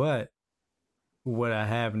 But what I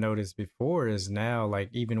have noticed before is now, like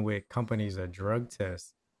even with companies that drug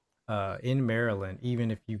test, in Maryland,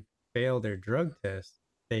 even if you fail their drug test,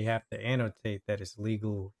 they have to annotate that it's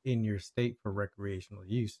legal in your state for recreational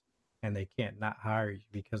use, and they can't not hire you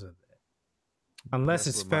because of that, unless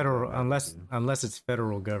it's federal, unless it's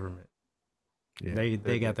federal government. Yeah,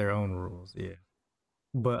 they got their own rules, yeah.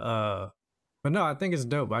 But no, I think it's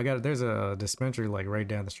dope. There's a dispensary like right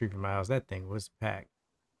down the street from my house. That thing was packed.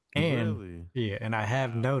 And really? yeah, and I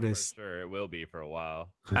have noticed. For sure, it will be for a while.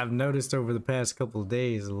 I've noticed over the past couple of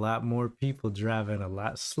days, a lot more people driving a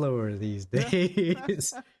lot slower these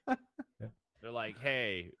days. They're like,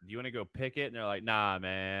 "Hey, do you want to go pick it?" And they're like, "Nah,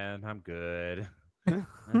 man, I'm good."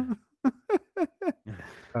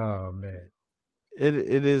 Oh man,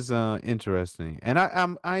 it is interesting, and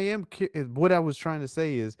I am what I was trying to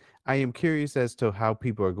say is I am curious as to how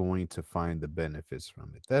people are going to find the benefits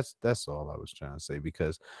from it. That's all I was trying to say,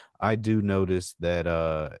 because I do notice that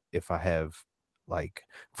if I have, like,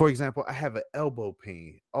 for example, I have an elbow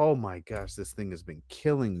pain. Oh my gosh, this thing has been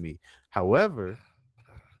killing me. However,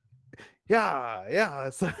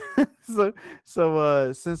 yeah. So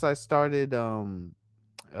since I started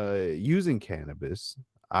using cannabis,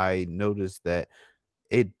 I noticed that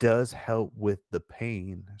it does help with the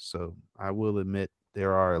pain. So I will admit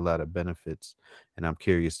there are a lot of benefits, and I'm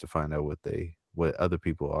curious to find out what other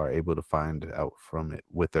people are able to find out from it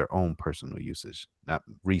with their own personal usage, not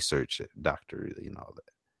research it, doctorally and all that.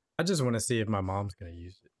 I just want to see if my mom's gonna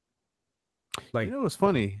use it. Like, it's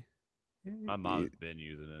funny. My mom's been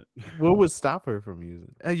using it. What would stop her from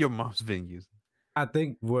using it? Your mom's been using it. I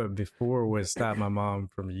think what stopped my mom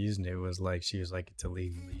from using it was like she was like, it's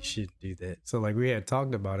illegal, you shouldn't do that. So like we had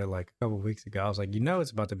talked about it like a couple of weeks ago. I was like,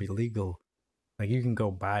 it's about to be legal. Like you can go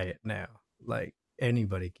buy it now. Like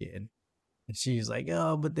anybody can. And she's like,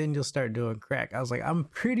 oh, but then you'll start doing crack. I was like, I'm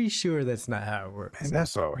pretty sure that's not how it works. Man,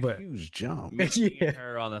 that's a huge jump. Me and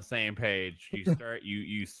her on the same page. You start,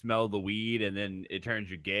 you smell the weed, and then it turns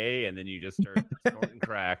you gay, and then you just start snorting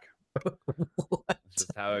crack. What? That's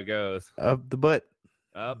just how it goes. Up the butt.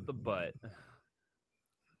 Up the butt.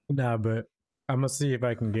 Nah, but I'm gonna see if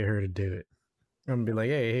I can get her to do it. I'm gonna be like,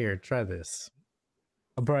 hey, here, try this.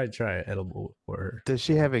 I'll probably try an edible for her. Does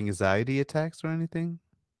she have anxiety attacks or anything?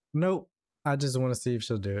 Nope. I just want to see if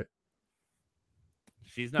she'll do it.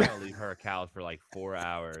 She's not gonna leave her couch for like 4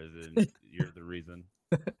 hours, and you're the reason.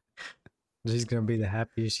 She's gonna be the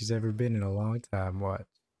happiest she's ever been in a long time. Watch.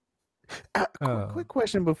 Quick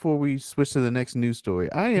question before we switch to the next news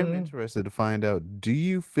story. I am interested to find out, do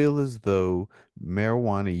you feel as though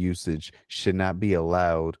marijuana usage should not be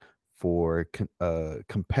allowed for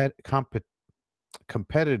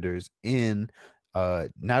competitors in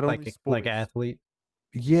not only sports, like athlete?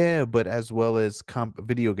 Yeah, but as well as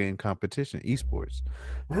video game competition, esports.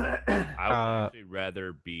 I would Uh, actually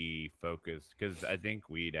rather be focused because I think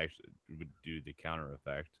weed actually would do the counter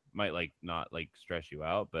effect. Might like not like stress you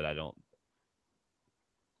out, but I don't.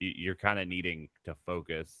 You're kind of needing to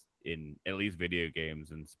focus in at least video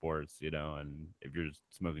games and sports, you know. And if you're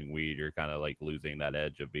smoking weed, you're kind of like losing that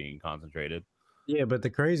edge of being concentrated. yeah, but the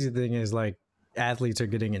crazy thing is like athletes are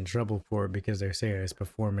getting in trouble for it because they're saying it's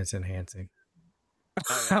performance enhancing.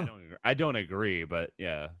 I don't agree, but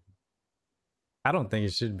yeah, I don't think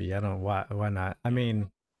it should be. I don't why not? I mean,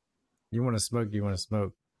 you want to smoke, you want to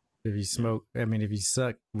smoke. If you smoke, I mean, if you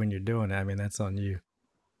suck when you're doing it, I mean, that's on you.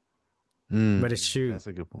 But it's shoot, That's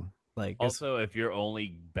a good point. like it's also, if you're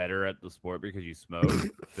only better at the sport because you smoke,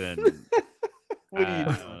 then What do you I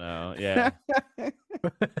don't know. Yeah,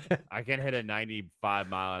 I can hit a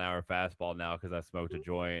 95-mile-an-hour fastball now because I smoked a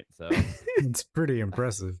joint. So it's pretty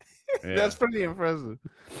impressive. yeah. That's pretty impressive.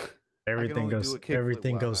 Everything only do goes a kickflip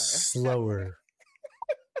everything while goes high. slower.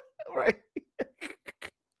 Right.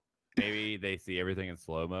 Maybe they see everything in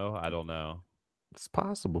slow mo. I don't know. It's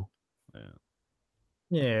possible. Yeah.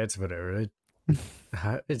 Yeah, it's whatever.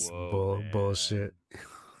 It's Whoa, man. bullshit.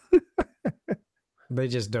 They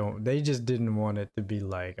just don't. They just didn't want it to be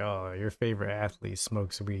like, oh, your favorite athlete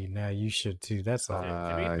smokes weed. Now you should too. That's all.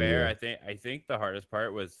 To be fair, Yeah. I think the hardest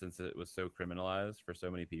part was since it was so criminalized for so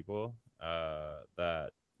many people,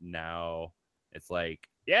 that now it's like,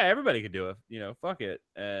 yeah, everybody could do it. You know, fuck it,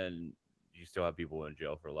 and you still have people in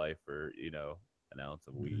jail for life for an ounce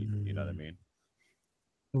of weed. You know what I mean?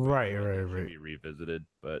 Right, I think right, it should right. be revisited,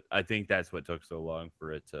 but I think that's what took so long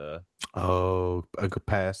for it to. Oh, a good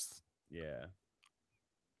pass. Yeah,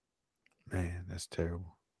 Man, that's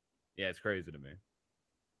terrible. yeah, it's crazy to me.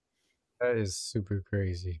 That is super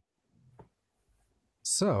crazy.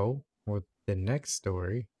 So, with the next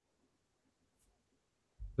story,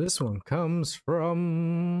 this one comes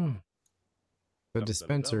from the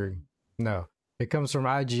dispensary. No, it comes from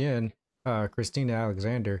IGN. Christina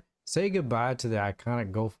Alexander. Say goodbye to the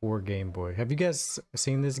iconic Gulf War Game Boy. Have you guys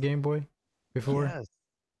seen this Game Boy before? Yes.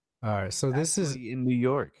 All right, so this is Actually, in New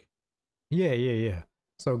York. yeah.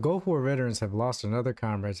 So Gulf War veterans have lost another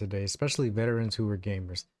comrade today, especially veterans who were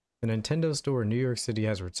gamers. The Nintendo store in New York City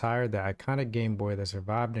has retired the iconic Game Boy that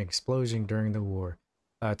survived an explosion during the war.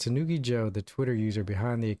 Tanuki Joe, the Twitter user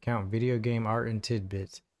behind the account Video Game Art and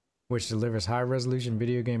Tidbits, which delivers high-resolution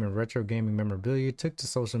video game and retro gaming memorabilia, took to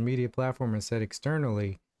social media platform and said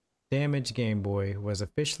externally, damaged Game Boy was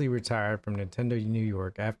officially retired from Nintendo New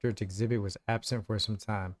York after its exhibit was absent for some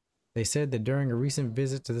time. They said that during a recent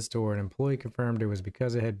visit to the store, an employee confirmed it was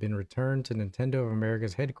because it had been returned to Nintendo of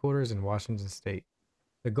America's headquarters in Washington State.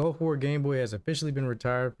 The Gulf War Game Boy has officially been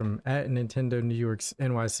retired from at Nintendo New York's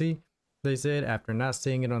NYC. They said, after not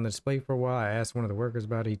seeing it on the display for a while, I asked one of the workers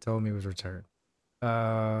about it. He told me it was returned.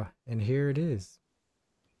 And here it is.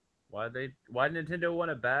 Why Nintendo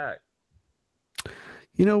want it back?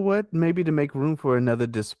 You know what? Maybe to make room for another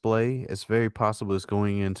display. It's very possible it's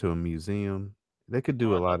going into a museum. They could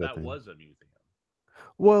do Oh, a I thought lot of that things. was a museum.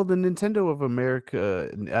 Well, the Nintendo of America,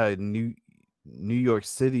 New York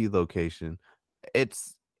City location,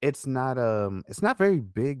 it's not very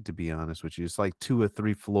big, to be honest with you. It's like 2 or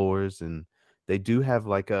 3 floors, and they do have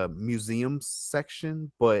like a museum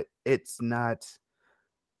section, but it's not.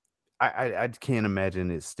 I can't imagine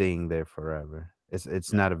it staying there forever.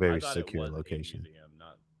 It's not a I very thought it secure was location. a museum,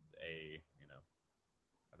 not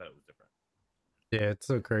I thought it was different. Yeah, it's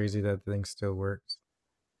so crazy that the thing still works.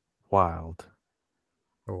 Wild.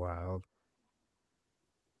 Wild.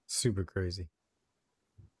 Super crazy.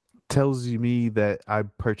 Tells you me that I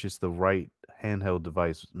purchased the right handheld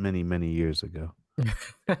device many years ago.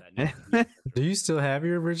 That needs to be Do you still have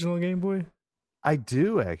your original Game Boy? I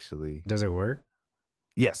do actually. Does it work?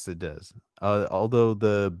 Yes, it does. Although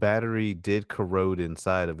the battery did corrode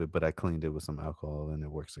inside of it, but I cleaned it with some alcohol and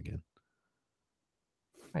it works again.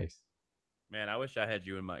 Nice. Man, I wish I had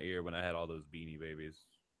you in my ear when I had all those Beanie Babies.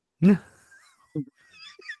 I'd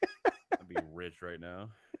be rich right now.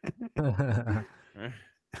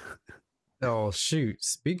 Oh, shoot.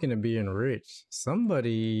 Speaking of being rich,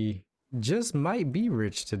 somebody just might be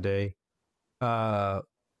rich today.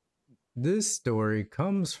 This story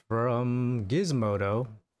comes from Gizmodo.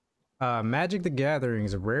 Magic the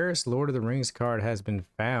Gathering's rarest Lord of the Rings card has been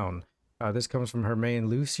found. This comes from Hermaine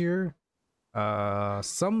Lucier.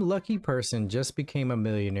 Some lucky person just became a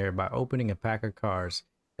millionaire by opening a pack of cards.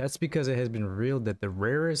 That's because it has been revealed that the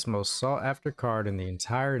rarest, most sought-after card in the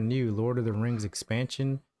entire new Lord of the Rings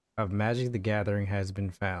expansion of Magic the Gathering has been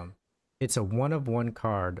found. It's a one-of-one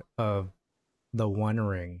card of the One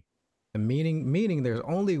Ring. The meaning there's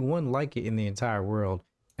only one like it in the entire world.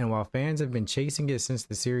 And while fans have been chasing it since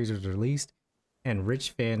the series was released, and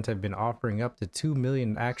rich fans have been offering up to $2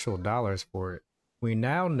 million actual dollars for it, we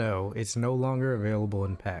now know it's no longer available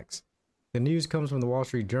in packs. The news comes from the Wall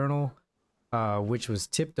Street Journal, which was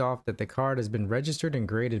tipped off that the card has been registered and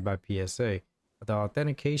graded by PSA, the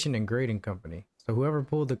authentication and grading company. So whoever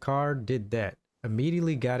pulled the card did that,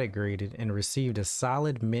 immediately got it graded, and received a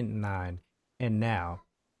solid mint 9. And now,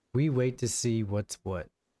 we wait to see what's what.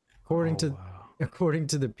 According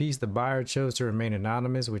to the piece, the buyer chose to remain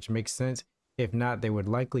anonymous, which makes sense. If not, they would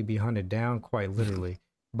likely be hunted down, quite literally,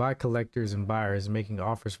 by collectors and buyers making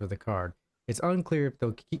offers for the card. It's unclear if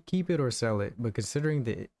they'll keep it or sell it, but considering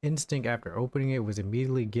the instinct after opening it was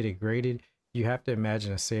immediately get it graded, you have to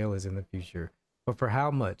imagine a sale is in the future. But for how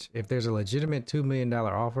much? If there's a legitimate $2 million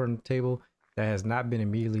offer on the table that has not been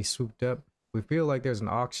immediately swooped up, we feel like there's an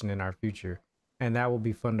auction in our future, and that will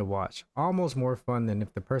be fun to watch. Almost more fun than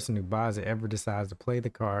if the person who buys it ever decides to play the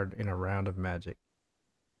card in a round of Magic.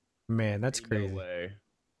 Man, that's crazy. No way.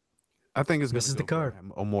 I think it's This is the card.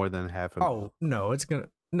 or more than half a Oh no, it's gonna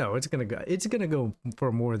go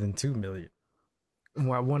for more than 2 million.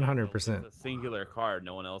 100%. It's a singular card.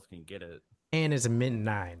 No one else can get it. And it's a mint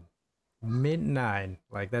 9. Mint 9.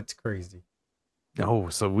 Like, that's crazy. Oh,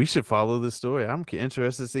 so we should follow this story. I'm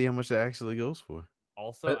interested to see how much it actually goes for.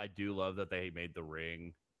 Also, I do love that they made the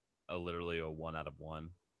ring literally a 1 out of 1.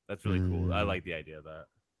 That's really cool. I like the idea of that.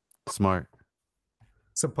 Smart.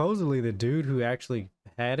 Supposedly the dude who actually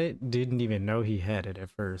had it didn't even know he had it at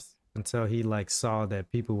first until he like saw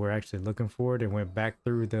that people were actually looking for it and went back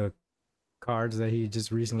through the cards that he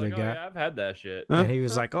just recently Like, got. yeah, I've had that shit. And he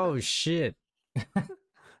was like, "Oh shit." I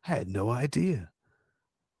had no idea.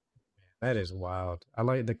 That is wild. I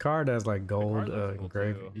like the card has like gold card looks cool,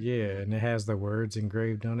 engraved. too. Yeah, and it has the words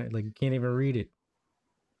engraved on it. Like, you can't even read it.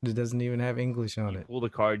 It doesn't even have English on You it. pull the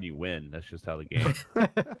card and you win. That's just how the game.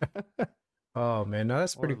 Oh man, no,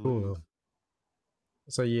 that's pretty Or cool. lose.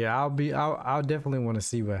 So yeah, I'll definitely want to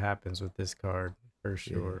see what happens with this card for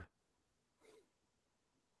sure.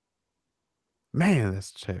 Man,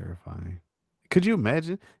 that's terrifying. Could you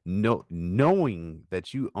imagine knowing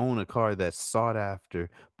that you own a card that's sought after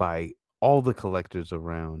by all the collectors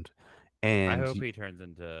around, I and hope he turns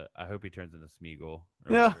into Smeagol. or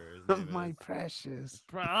yeah, whatever his name my is. precious.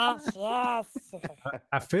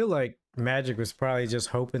 I feel like Magic was probably just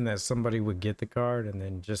hoping that somebody would get the card and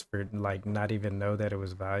then just for like not even know that it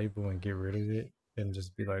was valuable and get rid of it and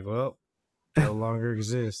just be like, well, no longer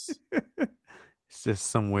exists. It's just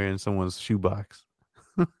somewhere in someone's shoebox.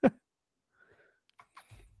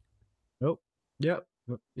 Nope. Yep.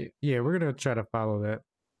 Yeah, we're gonna try to follow that.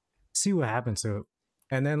 See what happens to it.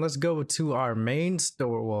 And then let's go to our main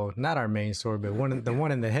story. Well, not our main story, but the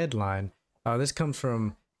one in the headline. This comes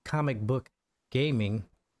from Comic Book Gaming.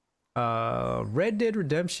 Red Dead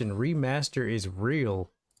Redemption Remaster is real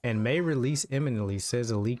and may release imminently,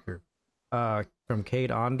 says a leaker. From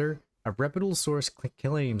Cade Onder, a reputable source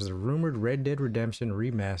claims the rumored Red Dead Redemption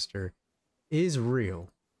Remaster is real,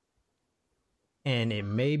 and it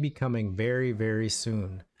may be coming very, very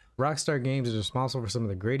soon. Rockstar Games is responsible for some of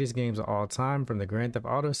the greatest games of all time, from the Grand Theft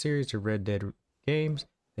Auto series to Red Dead games.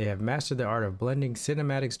 They have mastered the art of blending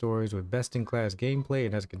cinematic stories with best-in-class gameplay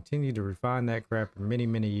and has continued to refine that craft for many,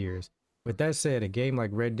 many years. With that said, a game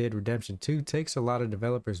like Red Dead Redemption 2 takes a lot of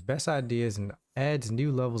developers' best ideas and adds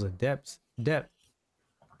new levels of depth that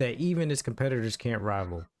even its competitors can't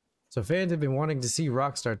rival. So fans have been wanting to see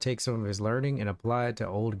Rockstar take some of his learning and apply it to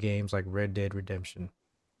old games like Red Dead Redemption.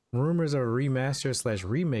 Rumors of a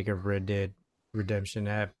remaster/remake of Red Dead Redemption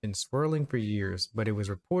have been swirling for years, but it was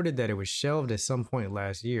reported that it was shelved at some point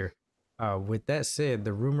last year. With that said,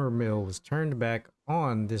 the rumor mill was turned back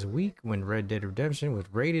on this week when Red Dead Redemption was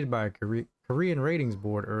rated by a Korean ratings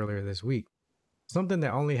board earlier this week. Something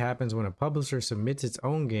that only happens when a publisher submits its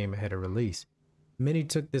own game ahead of release. Many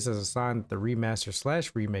took this as a sign that the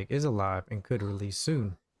remaster/remake is alive and could release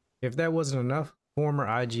soon. If that wasn't enough, former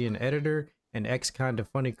IGN editor and ex-Kinda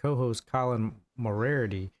Funny co-host Colin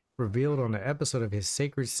Moriarty revealed on an episode of his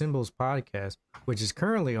Sacred Symbols podcast, which is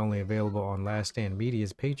currently only available on Last Stand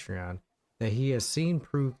Media's Patreon, that he has seen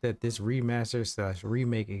proof that this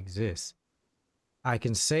remaster/remake exists. I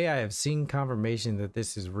can say I have seen confirmation that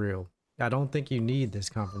this is real. I don't think you need this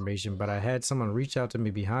confirmation, but I had someone reach out to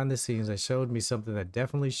me behind the scenes that showed me something that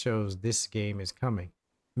definitely shows this game is coming.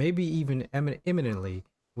 Maybe even imminently,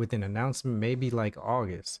 with an announcement maybe like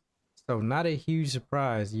August. So not a huge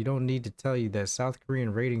surprise. You don't need to tell you that South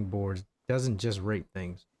Korean rating boards doesn't just rate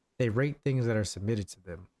things. They rate things that are submitted to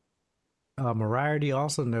them. Moriarty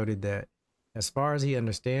also noted that as far as he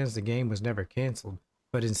understands, the game was never canceled.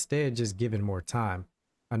 but instead just given more time.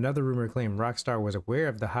 Another rumor claimed Rockstar was aware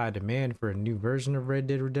of the high demand for a new version of Red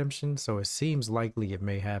Dead Redemption, so it seems likely it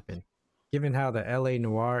may happen. Given how the LA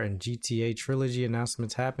Noire and GTA trilogy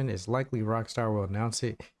announcements happen, it's likely Rockstar will announce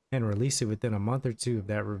it and release it within a month or two of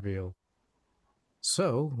that reveal.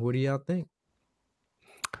 So, what do y'all think?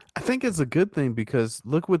 I think it's a good thing because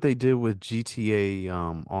look what they did with GTA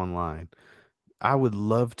online. I would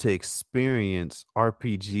love to experience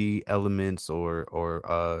RPG elements or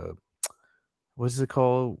what's it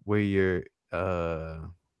called where you're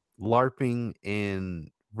LARPing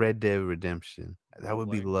in Red Dead Redemption. That would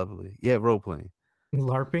be Role-playing? lovely. Yeah, role playing.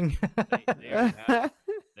 LARPing?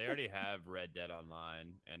 They already have Red Dead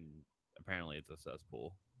Online, and apparently it's a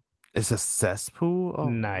cesspool. It's a cesspool. Oh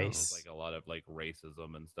There's Nice. like a lot of like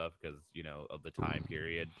racism and stuff because of the time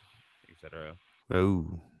period, etc.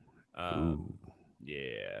 no. Oh. Um,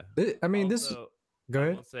 yeah. I mean, this. Also, Go I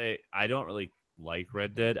ahead. will say I don't really like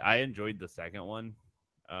Red Dead. I enjoyed the second one,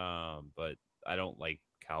 but I don't like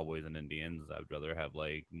cowboys and Indians. I'd rather have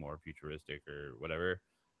like more futuristic or whatever.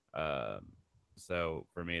 Um, so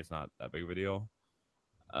for me, it's not that big of a deal.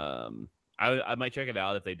 I might check it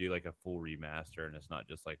out if they do like a full remaster and it's not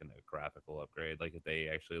just like a graphical upgrade. Like if they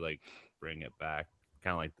actually like bring it back,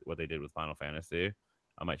 kind of like what they did with Final Fantasy.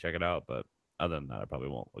 I might check it out, but other than that, I probably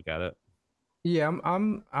won't look at it. Yeah,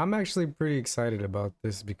 I'm actually pretty excited about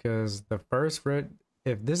this because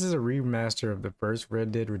if this is a remaster of the first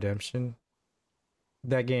Red Dead Redemption,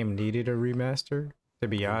 that game needed a remaster, to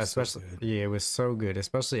be It was honest. so Especially, good. yeah, it was so good,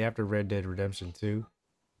 especially after Red Dead Redemption 2.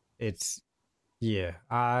 It's Yeah,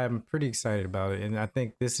 I'm pretty excited about it, and I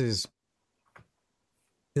think this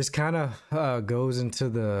kind of goes into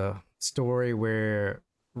the story where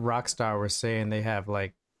Rockstar was saying they have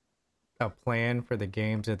like a plan for the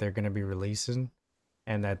games that they're going to be releasing,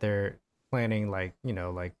 and that they're planning like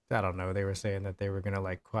like I don't know, they were saying that they were going to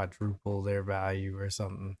like quadruple their value or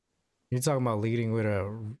something. You're talking about leading with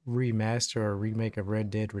a remaster or remake of Red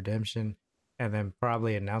Dead Redemption, and then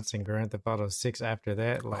probably announcing Grand Theft Auto 6 after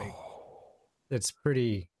that. Like, it's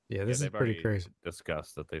pretty. Yeah, this is they've pretty already crazy.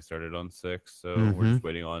 discussed that they started on 6, so we're Mm-hmm. just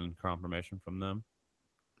waiting on confirmation from them.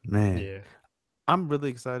 Man, Yeah. I'm really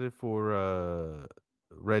excited for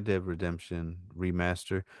Red Dead Redemption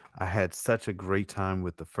remaster. I had such a great time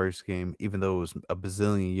with the first game, even though it was a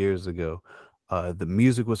bazillion years ago. The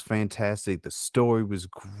music was fantastic. The story was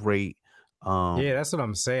great. Yeah, that's what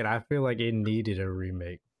I'm saying. I feel like it needed a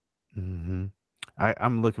remake. hmm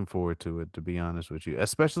I'm looking forward to it, to be honest with you,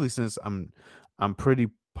 especially since I'm pretty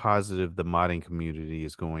positive the modding community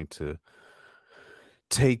is going to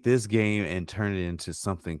take this game and turn it into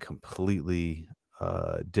something completely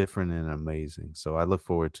different and amazing. So I look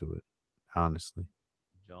forward to it, honestly.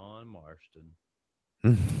 John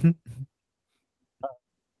Marston.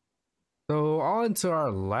 So on to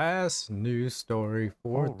our last news story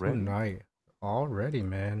for Already? tonight. Already,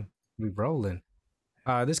 man. We rolling.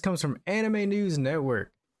 This comes from Anime News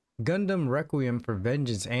Network. Gundam Requiem for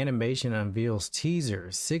Vengeance animation unveils teaser,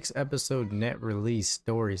 6-episode net release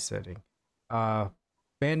story setting. Bandai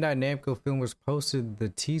Namco Filmworks posted the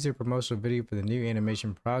teaser promotional video for the new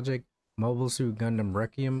animation project, Mobile Suit Gundam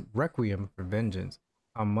Requiem for Vengeance,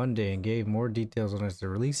 on Monday and gave more details on its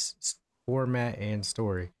release format and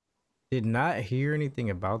story. Did not hear anything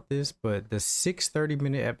about this, but the 6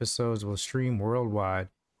 30-minute episodes will stream worldwide,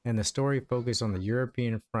 and the story focused on the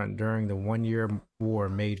European front during the 1-year war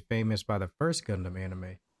made famous by the first Gundam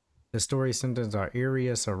anime. The story centers on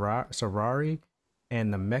Iria Sarari,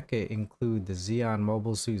 and the mecha include the Zeon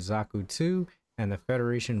Mobile Suit Zaku 2 and the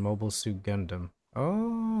Federation Mobile Suit Gundam.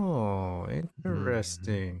 Oh,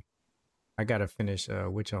 interesting. I gotta finish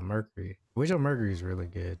Witch on Mercury. Witch on Mercury is really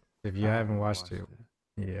good. If you haven't watched it,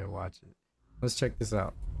 yeah, watch it. Let's check this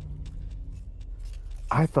out.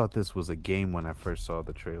 I thought this was a game when I first saw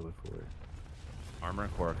the trailer for it.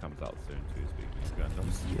 Armored Core comes out soon too. Speaking of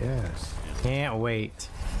Gundams, Yes. Can't wait.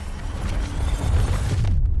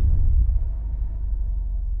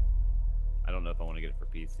 I don't know if I want to get it for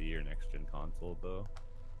PC or next gen console though.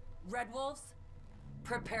 Red Wolves,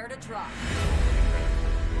 prepare to drop.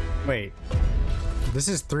 Wait, this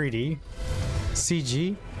is 3D?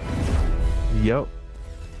 CG? Yep.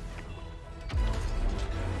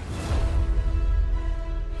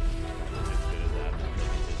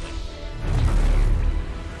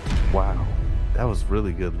 Wow. That was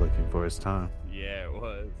really good looking for its time. Yeah, it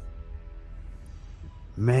was.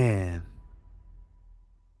 Man.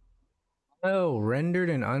 Oh, rendered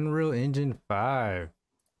in Unreal Engine 5.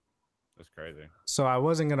 That's crazy. So I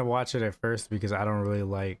wasn't gonna watch it at first because I don't really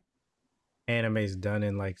like animes done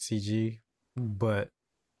in like CG, but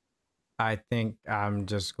I think I'm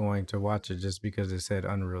just going to watch it just because it said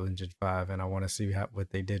Unreal Engine 5 and I want to see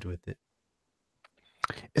what they did with it.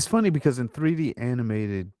 It's funny because in 3D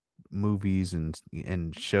animated movies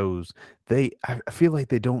and shows, I feel like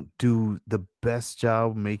they don't do the best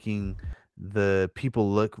job making the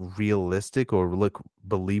people look realistic or look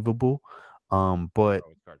believable. But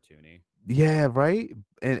Oh, it's cartoony. yeah, right.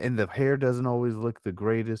 And the hair doesn't always look the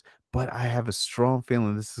greatest, but I have a strong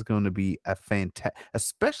feeling this is going to be a fantastic,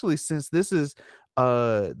 especially since this is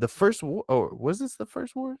the first war, or was this the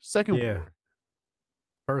first war? Second Yeah. war.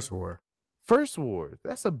 First war. First war.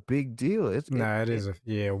 That's a big deal. Nah, it is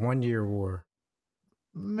a 1 year war.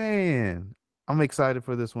 Man, I'm excited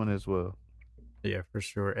for this one as well. Yeah, for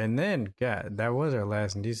sure. And then, God, that was our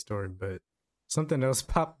last news story, but something else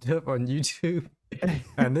popped up on YouTube,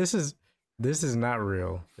 and this is not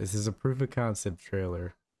real. This is a proof of concept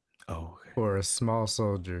trailer Oh, okay. for a Small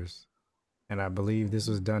Soldiers, and I believe this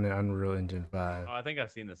was done in Unreal Engine 5. Oh, I think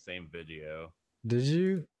I've seen the same video. Did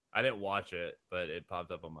you? I didn't watch it, but it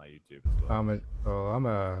popped up on my YouTube as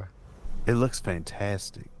well. It looks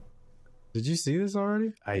fantastic. Did you see this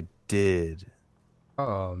already? I did.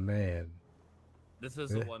 Oh man. This is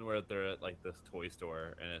the one where they're at like this toy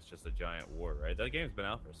store and it's just a giant war, right? That game's been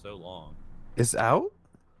out for so long. It's out?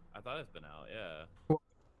 I thought it's been out, yeah.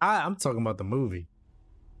 I'm talking about the movie.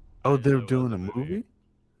 Oh, didn't they're know it was doing a a movie. movie?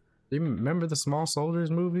 Do you remember the Small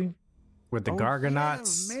Soldiers movie with the Oh,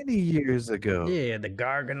 Gargonauts? yeah, many years ago. Yeah, the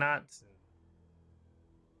Gargonauts.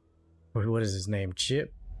 What is his name?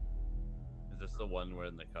 Chip? Is this the one where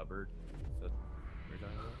in the cupboard? Is that what you're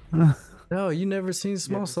talking about? No, you never seen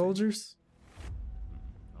Small Soldiers?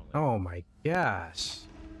 Oh, Oh my gosh.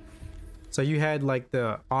 So you had like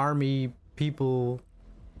the army people,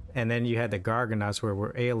 and then you had the Gargonauts where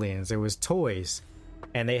were aliens. It was toys,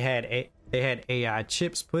 and they had AI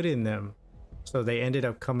chips put in them, so they ended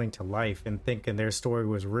up coming to life and thinking their story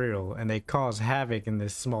was real, and they caused havoc in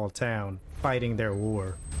this small town, fighting their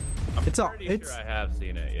war. Pretty sure I have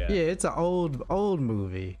seen it, yeah. Yeah, it's an old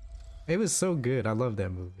movie. It was so good. I love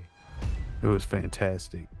that movie. It was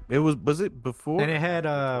fantastic. Was it before? And it had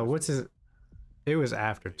it was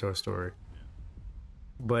after Toy Story.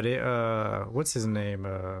 But what's his name?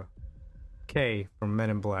 K from Men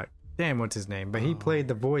in Black. Damn, what's his name? But he played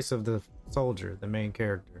the voice of the soldier, the main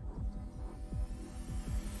character.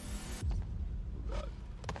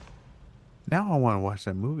 Now I want to watch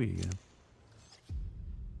that movie again.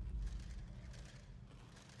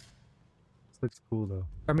 This looks cool though.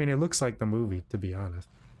 I mean, it looks like the movie, to be honest.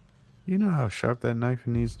 You know how sharp that knife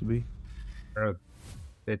needs to be?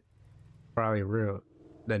 It's probably real.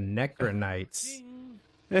 The Necronites.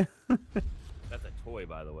 That's a toy,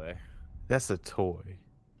 by the way. That's a toy.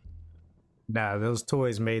 Nah, those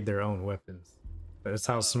toys made their own weapons. That's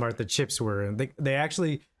how smart the chips were. And they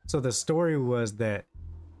actually, so the story was that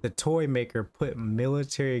the toy maker put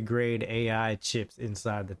military grade AI chips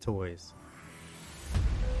inside the toys.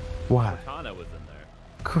 Why? Cortana was in there.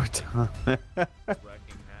 Cortana.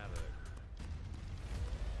 Wrecking havoc.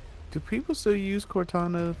 Do people still use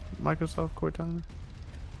Cortana, Microsoft Cortana?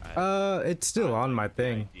 It's still on my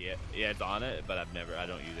thing. Yeah, it's on it, but I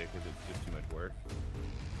don't use it because it's just too much work.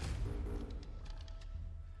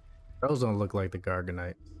 Those don't look like the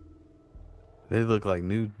Gargonites. They look like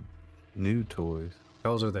new toys.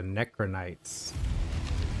 Those are the Necronites.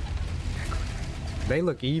 They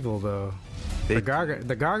look evil though. The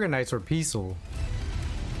Gargonites were peaceful.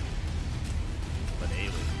 But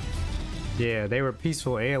aliens. Yeah, they were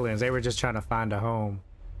peaceful aliens. They were just trying to find a home,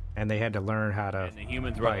 and they had to learn how to. And the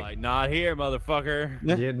humans were fight. like, "Not here, motherfucker."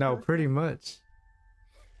 Yeah, no, pretty much.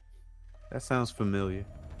 That sounds familiar.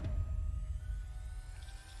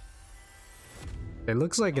 It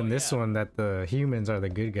looks like in this yeah. one that the humans are the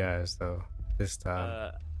good guys though. This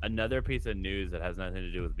time. Another piece of news that has nothing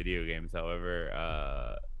to do with video games,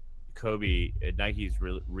 however, Nike's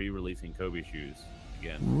re-releasing Kobe shoes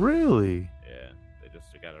again. Really? Yeah, they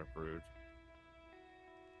just got it approved.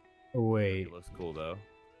 Wait, It looks cool though.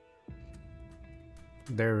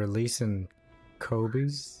 they're releasing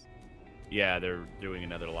Kobe's? Yeah, they're doing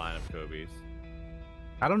another line of Kobe's.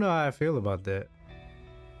 I don't know how I feel about that.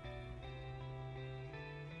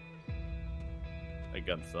 That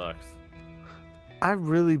gun sucks. I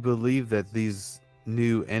really believe that these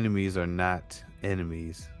new enemies are not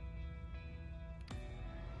enemies.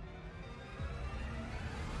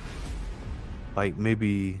 Like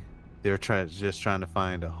maybe they're just trying to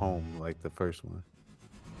find a home like the first one.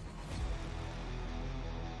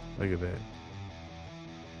 Look at that.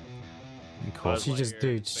 You call She just,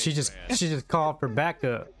 Player, dude, she Spaceman. just called for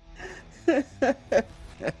backup.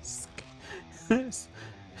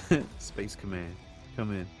 Space Command.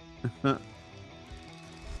 Come in. Doesn't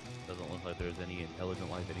look like there's any intelligent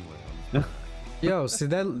life anywhere on this planet. Yo, see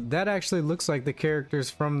that actually looks like the characters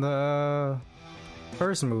from the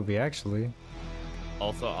first movie, actually.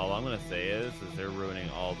 Also, all I'm gonna say is they're ruining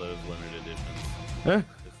all those limited editions.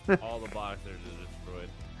 Just all the boxers are destroyed.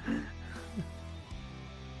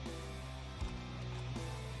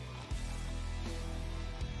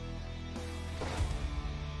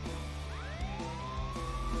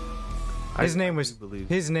 His name was believe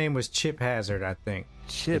Chip Hazard, I think.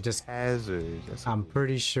 Chip just- Hazard. I'm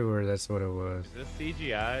pretty sure that's what it was. Is this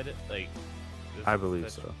CGI'd? Like, this I is believe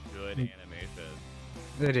such so. Good animation.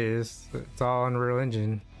 It is. It's all Unreal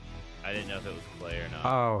Engine. I didn't know if it was clay or not.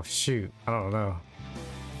 Oh shoot, I don't know.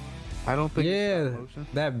 I don't think. it's Yeah, stop motion.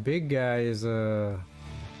 that big guy is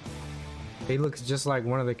he looks just like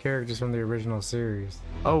one of the characters from the original series.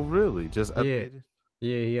 Oh, really? Just Yeah. updated?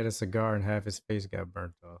 Yeah, he had a cigar and half his face got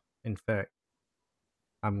burnt off. In fact,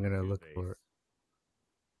 I'm gonna His look face. for it.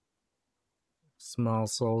 Small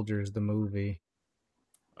Soldiers, the movie.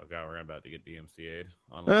 Oh god, we're about to get DMCA'd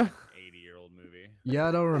on like an 80-year-old movie.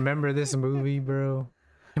 Y'all don't remember this movie, bro?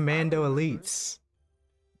 Commando Elites.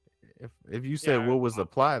 If you said Yeah, what was the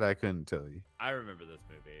plot, I couldn't tell you. I remember this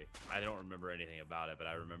movie. I don't remember anything about it, but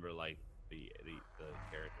I remember like the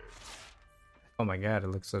characters. Oh my god, it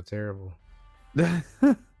looks so terrible.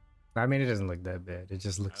 I mean, it doesn't look that bad. It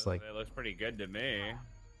just looks like It looks pretty good to me.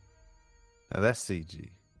 Now that's CG.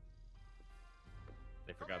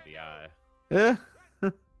 They forgot the eye. Yeah.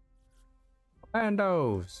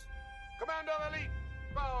 Commandos. Commando Elite,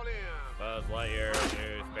 fall in. Buzz Lightyear,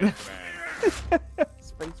 new Space Command.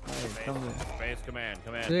 Spaceman, come in. Space Command,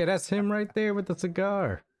 come in. Yeah, that's him right there with the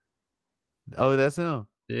cigar. Oh, that's him.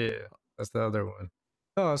 Yeah, that's the other one.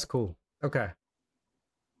 Oh, that's cool. Okay.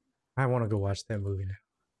 I want to go watch that movie now.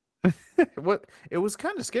 What? It was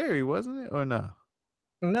kind of scary, wasn't it? Or no?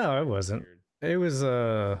 No, it wasn't. Weird.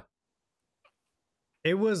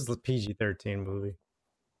 It was the PG-13 movie.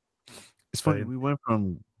 It's funny. Right. We went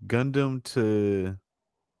from Gundam to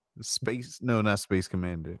Space. No, not Space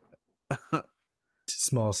Commander.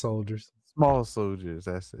 Small Soldiers. Small Soldiers.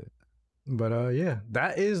 That's it. But yeah,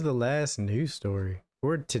 that is the last news story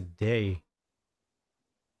for today.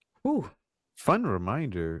 Whew. Fun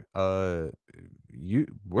reminder. We're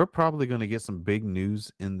probably gonna get some big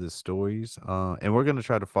news in the stories. And we're gonna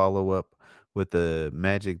try to follow up with the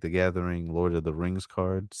Magic the Gathering Lord of the Rings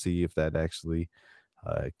card. See if that actually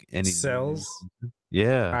any Sells.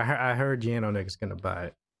 Yeah. I heard Yanonick's gonna buy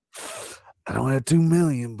it. I don't have 2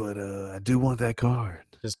 million, but I do want that card.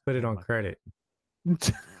 Just put it on credit.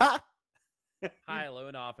 Hi,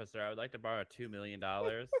 loan officer. I would like to borrow $2 million.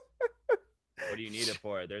 What do you need it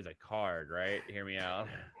for? There's a card, right? Hear me out.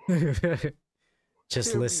 Just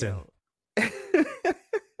Hear me listen. out.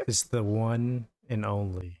 It's the one and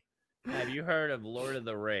only. Have you heard of Lord of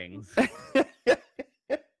the Rings?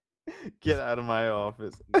 Get out of my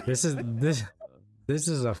office. This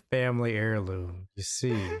is a family heirloom. You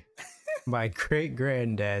see, my great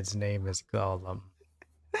granddad's name is Gollum.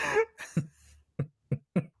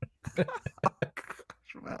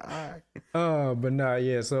 But nah,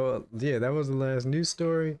 yeah. So yeah, that was the last news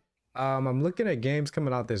story. I'm looking at games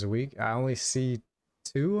coming out this week. I only see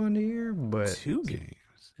 2 on here, but 2 games.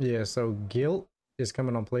 yeah. So Guilt is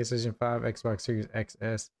coming on PlayStation 5, Xbox Series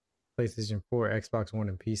XS, PlayStation 4, Xbox One,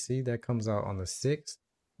 and PC. That comes out on the 6th.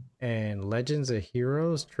 And Legends of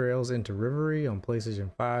Heroes Trails into Reverie on PlayStation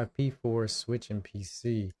 5, P4, Switch, and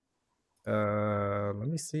PC. Let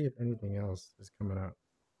me see if anything else is coming out.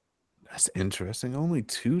 That's interesting. Only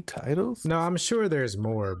 2 titles? No, I'm sure there's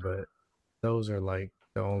more, but those are like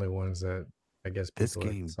the only ones that I guess This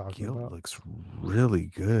people game are talking Guild about. looks really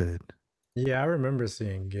good. Yeah, I remember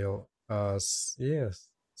seeing Guilt. Yes,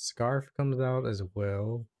 Scarf comes out as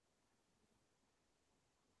well.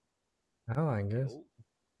 Oh, I guess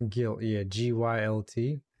Guilt. Yeah,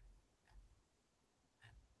 GYLT.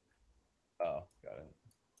 Oh, got it.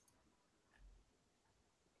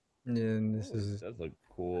 And this Ooh, is does look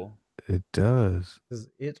cool. It does.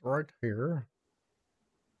 it right here.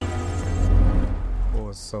 Oh,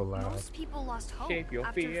 it's so loud. Most people lost hope Shape your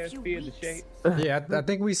after a fears, few fear the weeks. shape. Yeah, I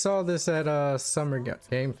think we saw this at Summer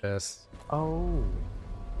Game Fest. Oh.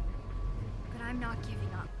 But I'm not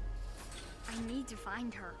giving up. I need to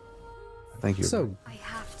find her. Thank you. I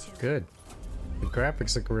have to. Good. The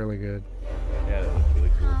graphics look really good. Yeah, that looks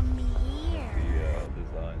really cool. Come here. The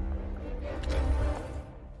design.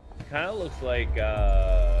 Kind of looks like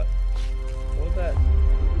what was that?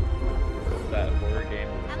 That horror game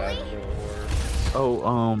with the Emily? little horror.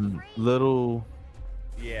 Oh, Little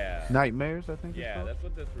Yeah. Nightmares, I think. Yeah, that's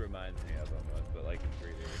what this reminds me of almost, but like in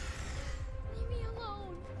 3D. Leave me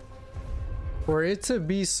alone. For it to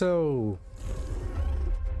be so,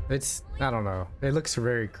 it's, I don't know. It looks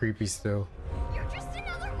very creepy still. You're just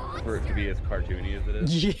another monster. For it to be as cartoony as it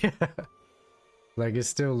is. Yeah. Like it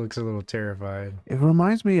still looks a little terrifying. It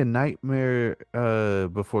reminds me of Nightmare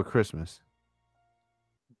Before Christmas.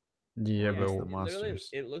 Yeah, Yes, but the Literally, monsters.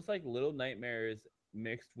 it looks like Little Nightmares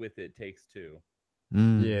mixed with It Takes Two.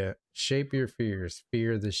 yeah. Shape Your Fears.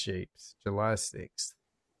 Fear the Shapes. July 6th.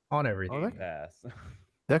 On everything. that- Pass.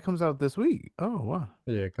 That comes out this week. Oh wow.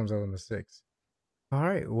 Yeah, it comes out on the 6th. All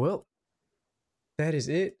right. Well, that is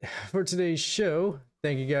it for today's show.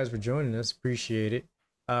 Thank you guys for joining us. Appreciate it.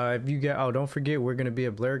 If you got, don't forget, we're going to be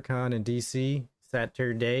at BlurCon in DC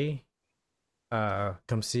Saturday.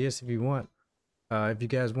 Come see us if you want. If you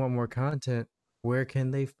guys want more content, where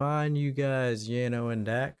can they find you guys, Yano and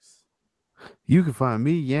Dax? You can find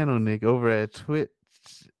me, Yanonick, over at Twitch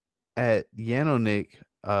at Yanonick,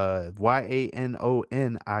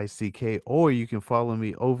 YANONICK, or you can follow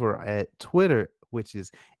me over at Twitter, which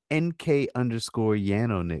is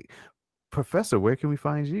NK_Yanonick. Professor, where can we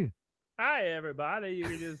find you? Hi, everybody. You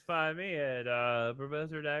can just find me at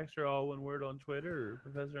Professor Daxter, all one word on Twitter,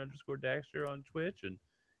 or Professor_Daxter on Twitch,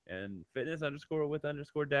 and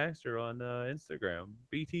fitness_with_Daxter on Instagram.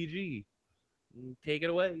 BTG. Take it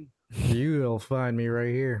away. You'll find me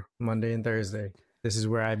right here, Monday and Thursday. This is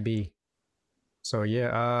where I be. So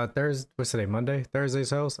yeah, Thursday, what's today? Monday?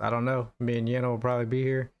 Thursday's host? I don't know. Me and Yano will probably be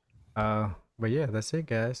here. But yeah, that's it,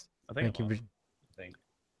 guys. I think Thank you. I think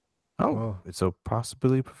Oh, Oh. it's a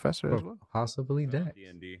possibly Professor as Or well. possibly Dax.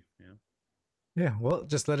 D&D. Yeah. Yeah, well,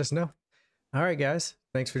 just let us know. All right, guys.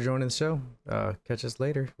 Thanks for joining the show. Catch us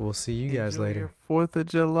later. We'll see you guys Enjoy later. your 4th of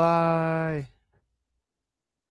July.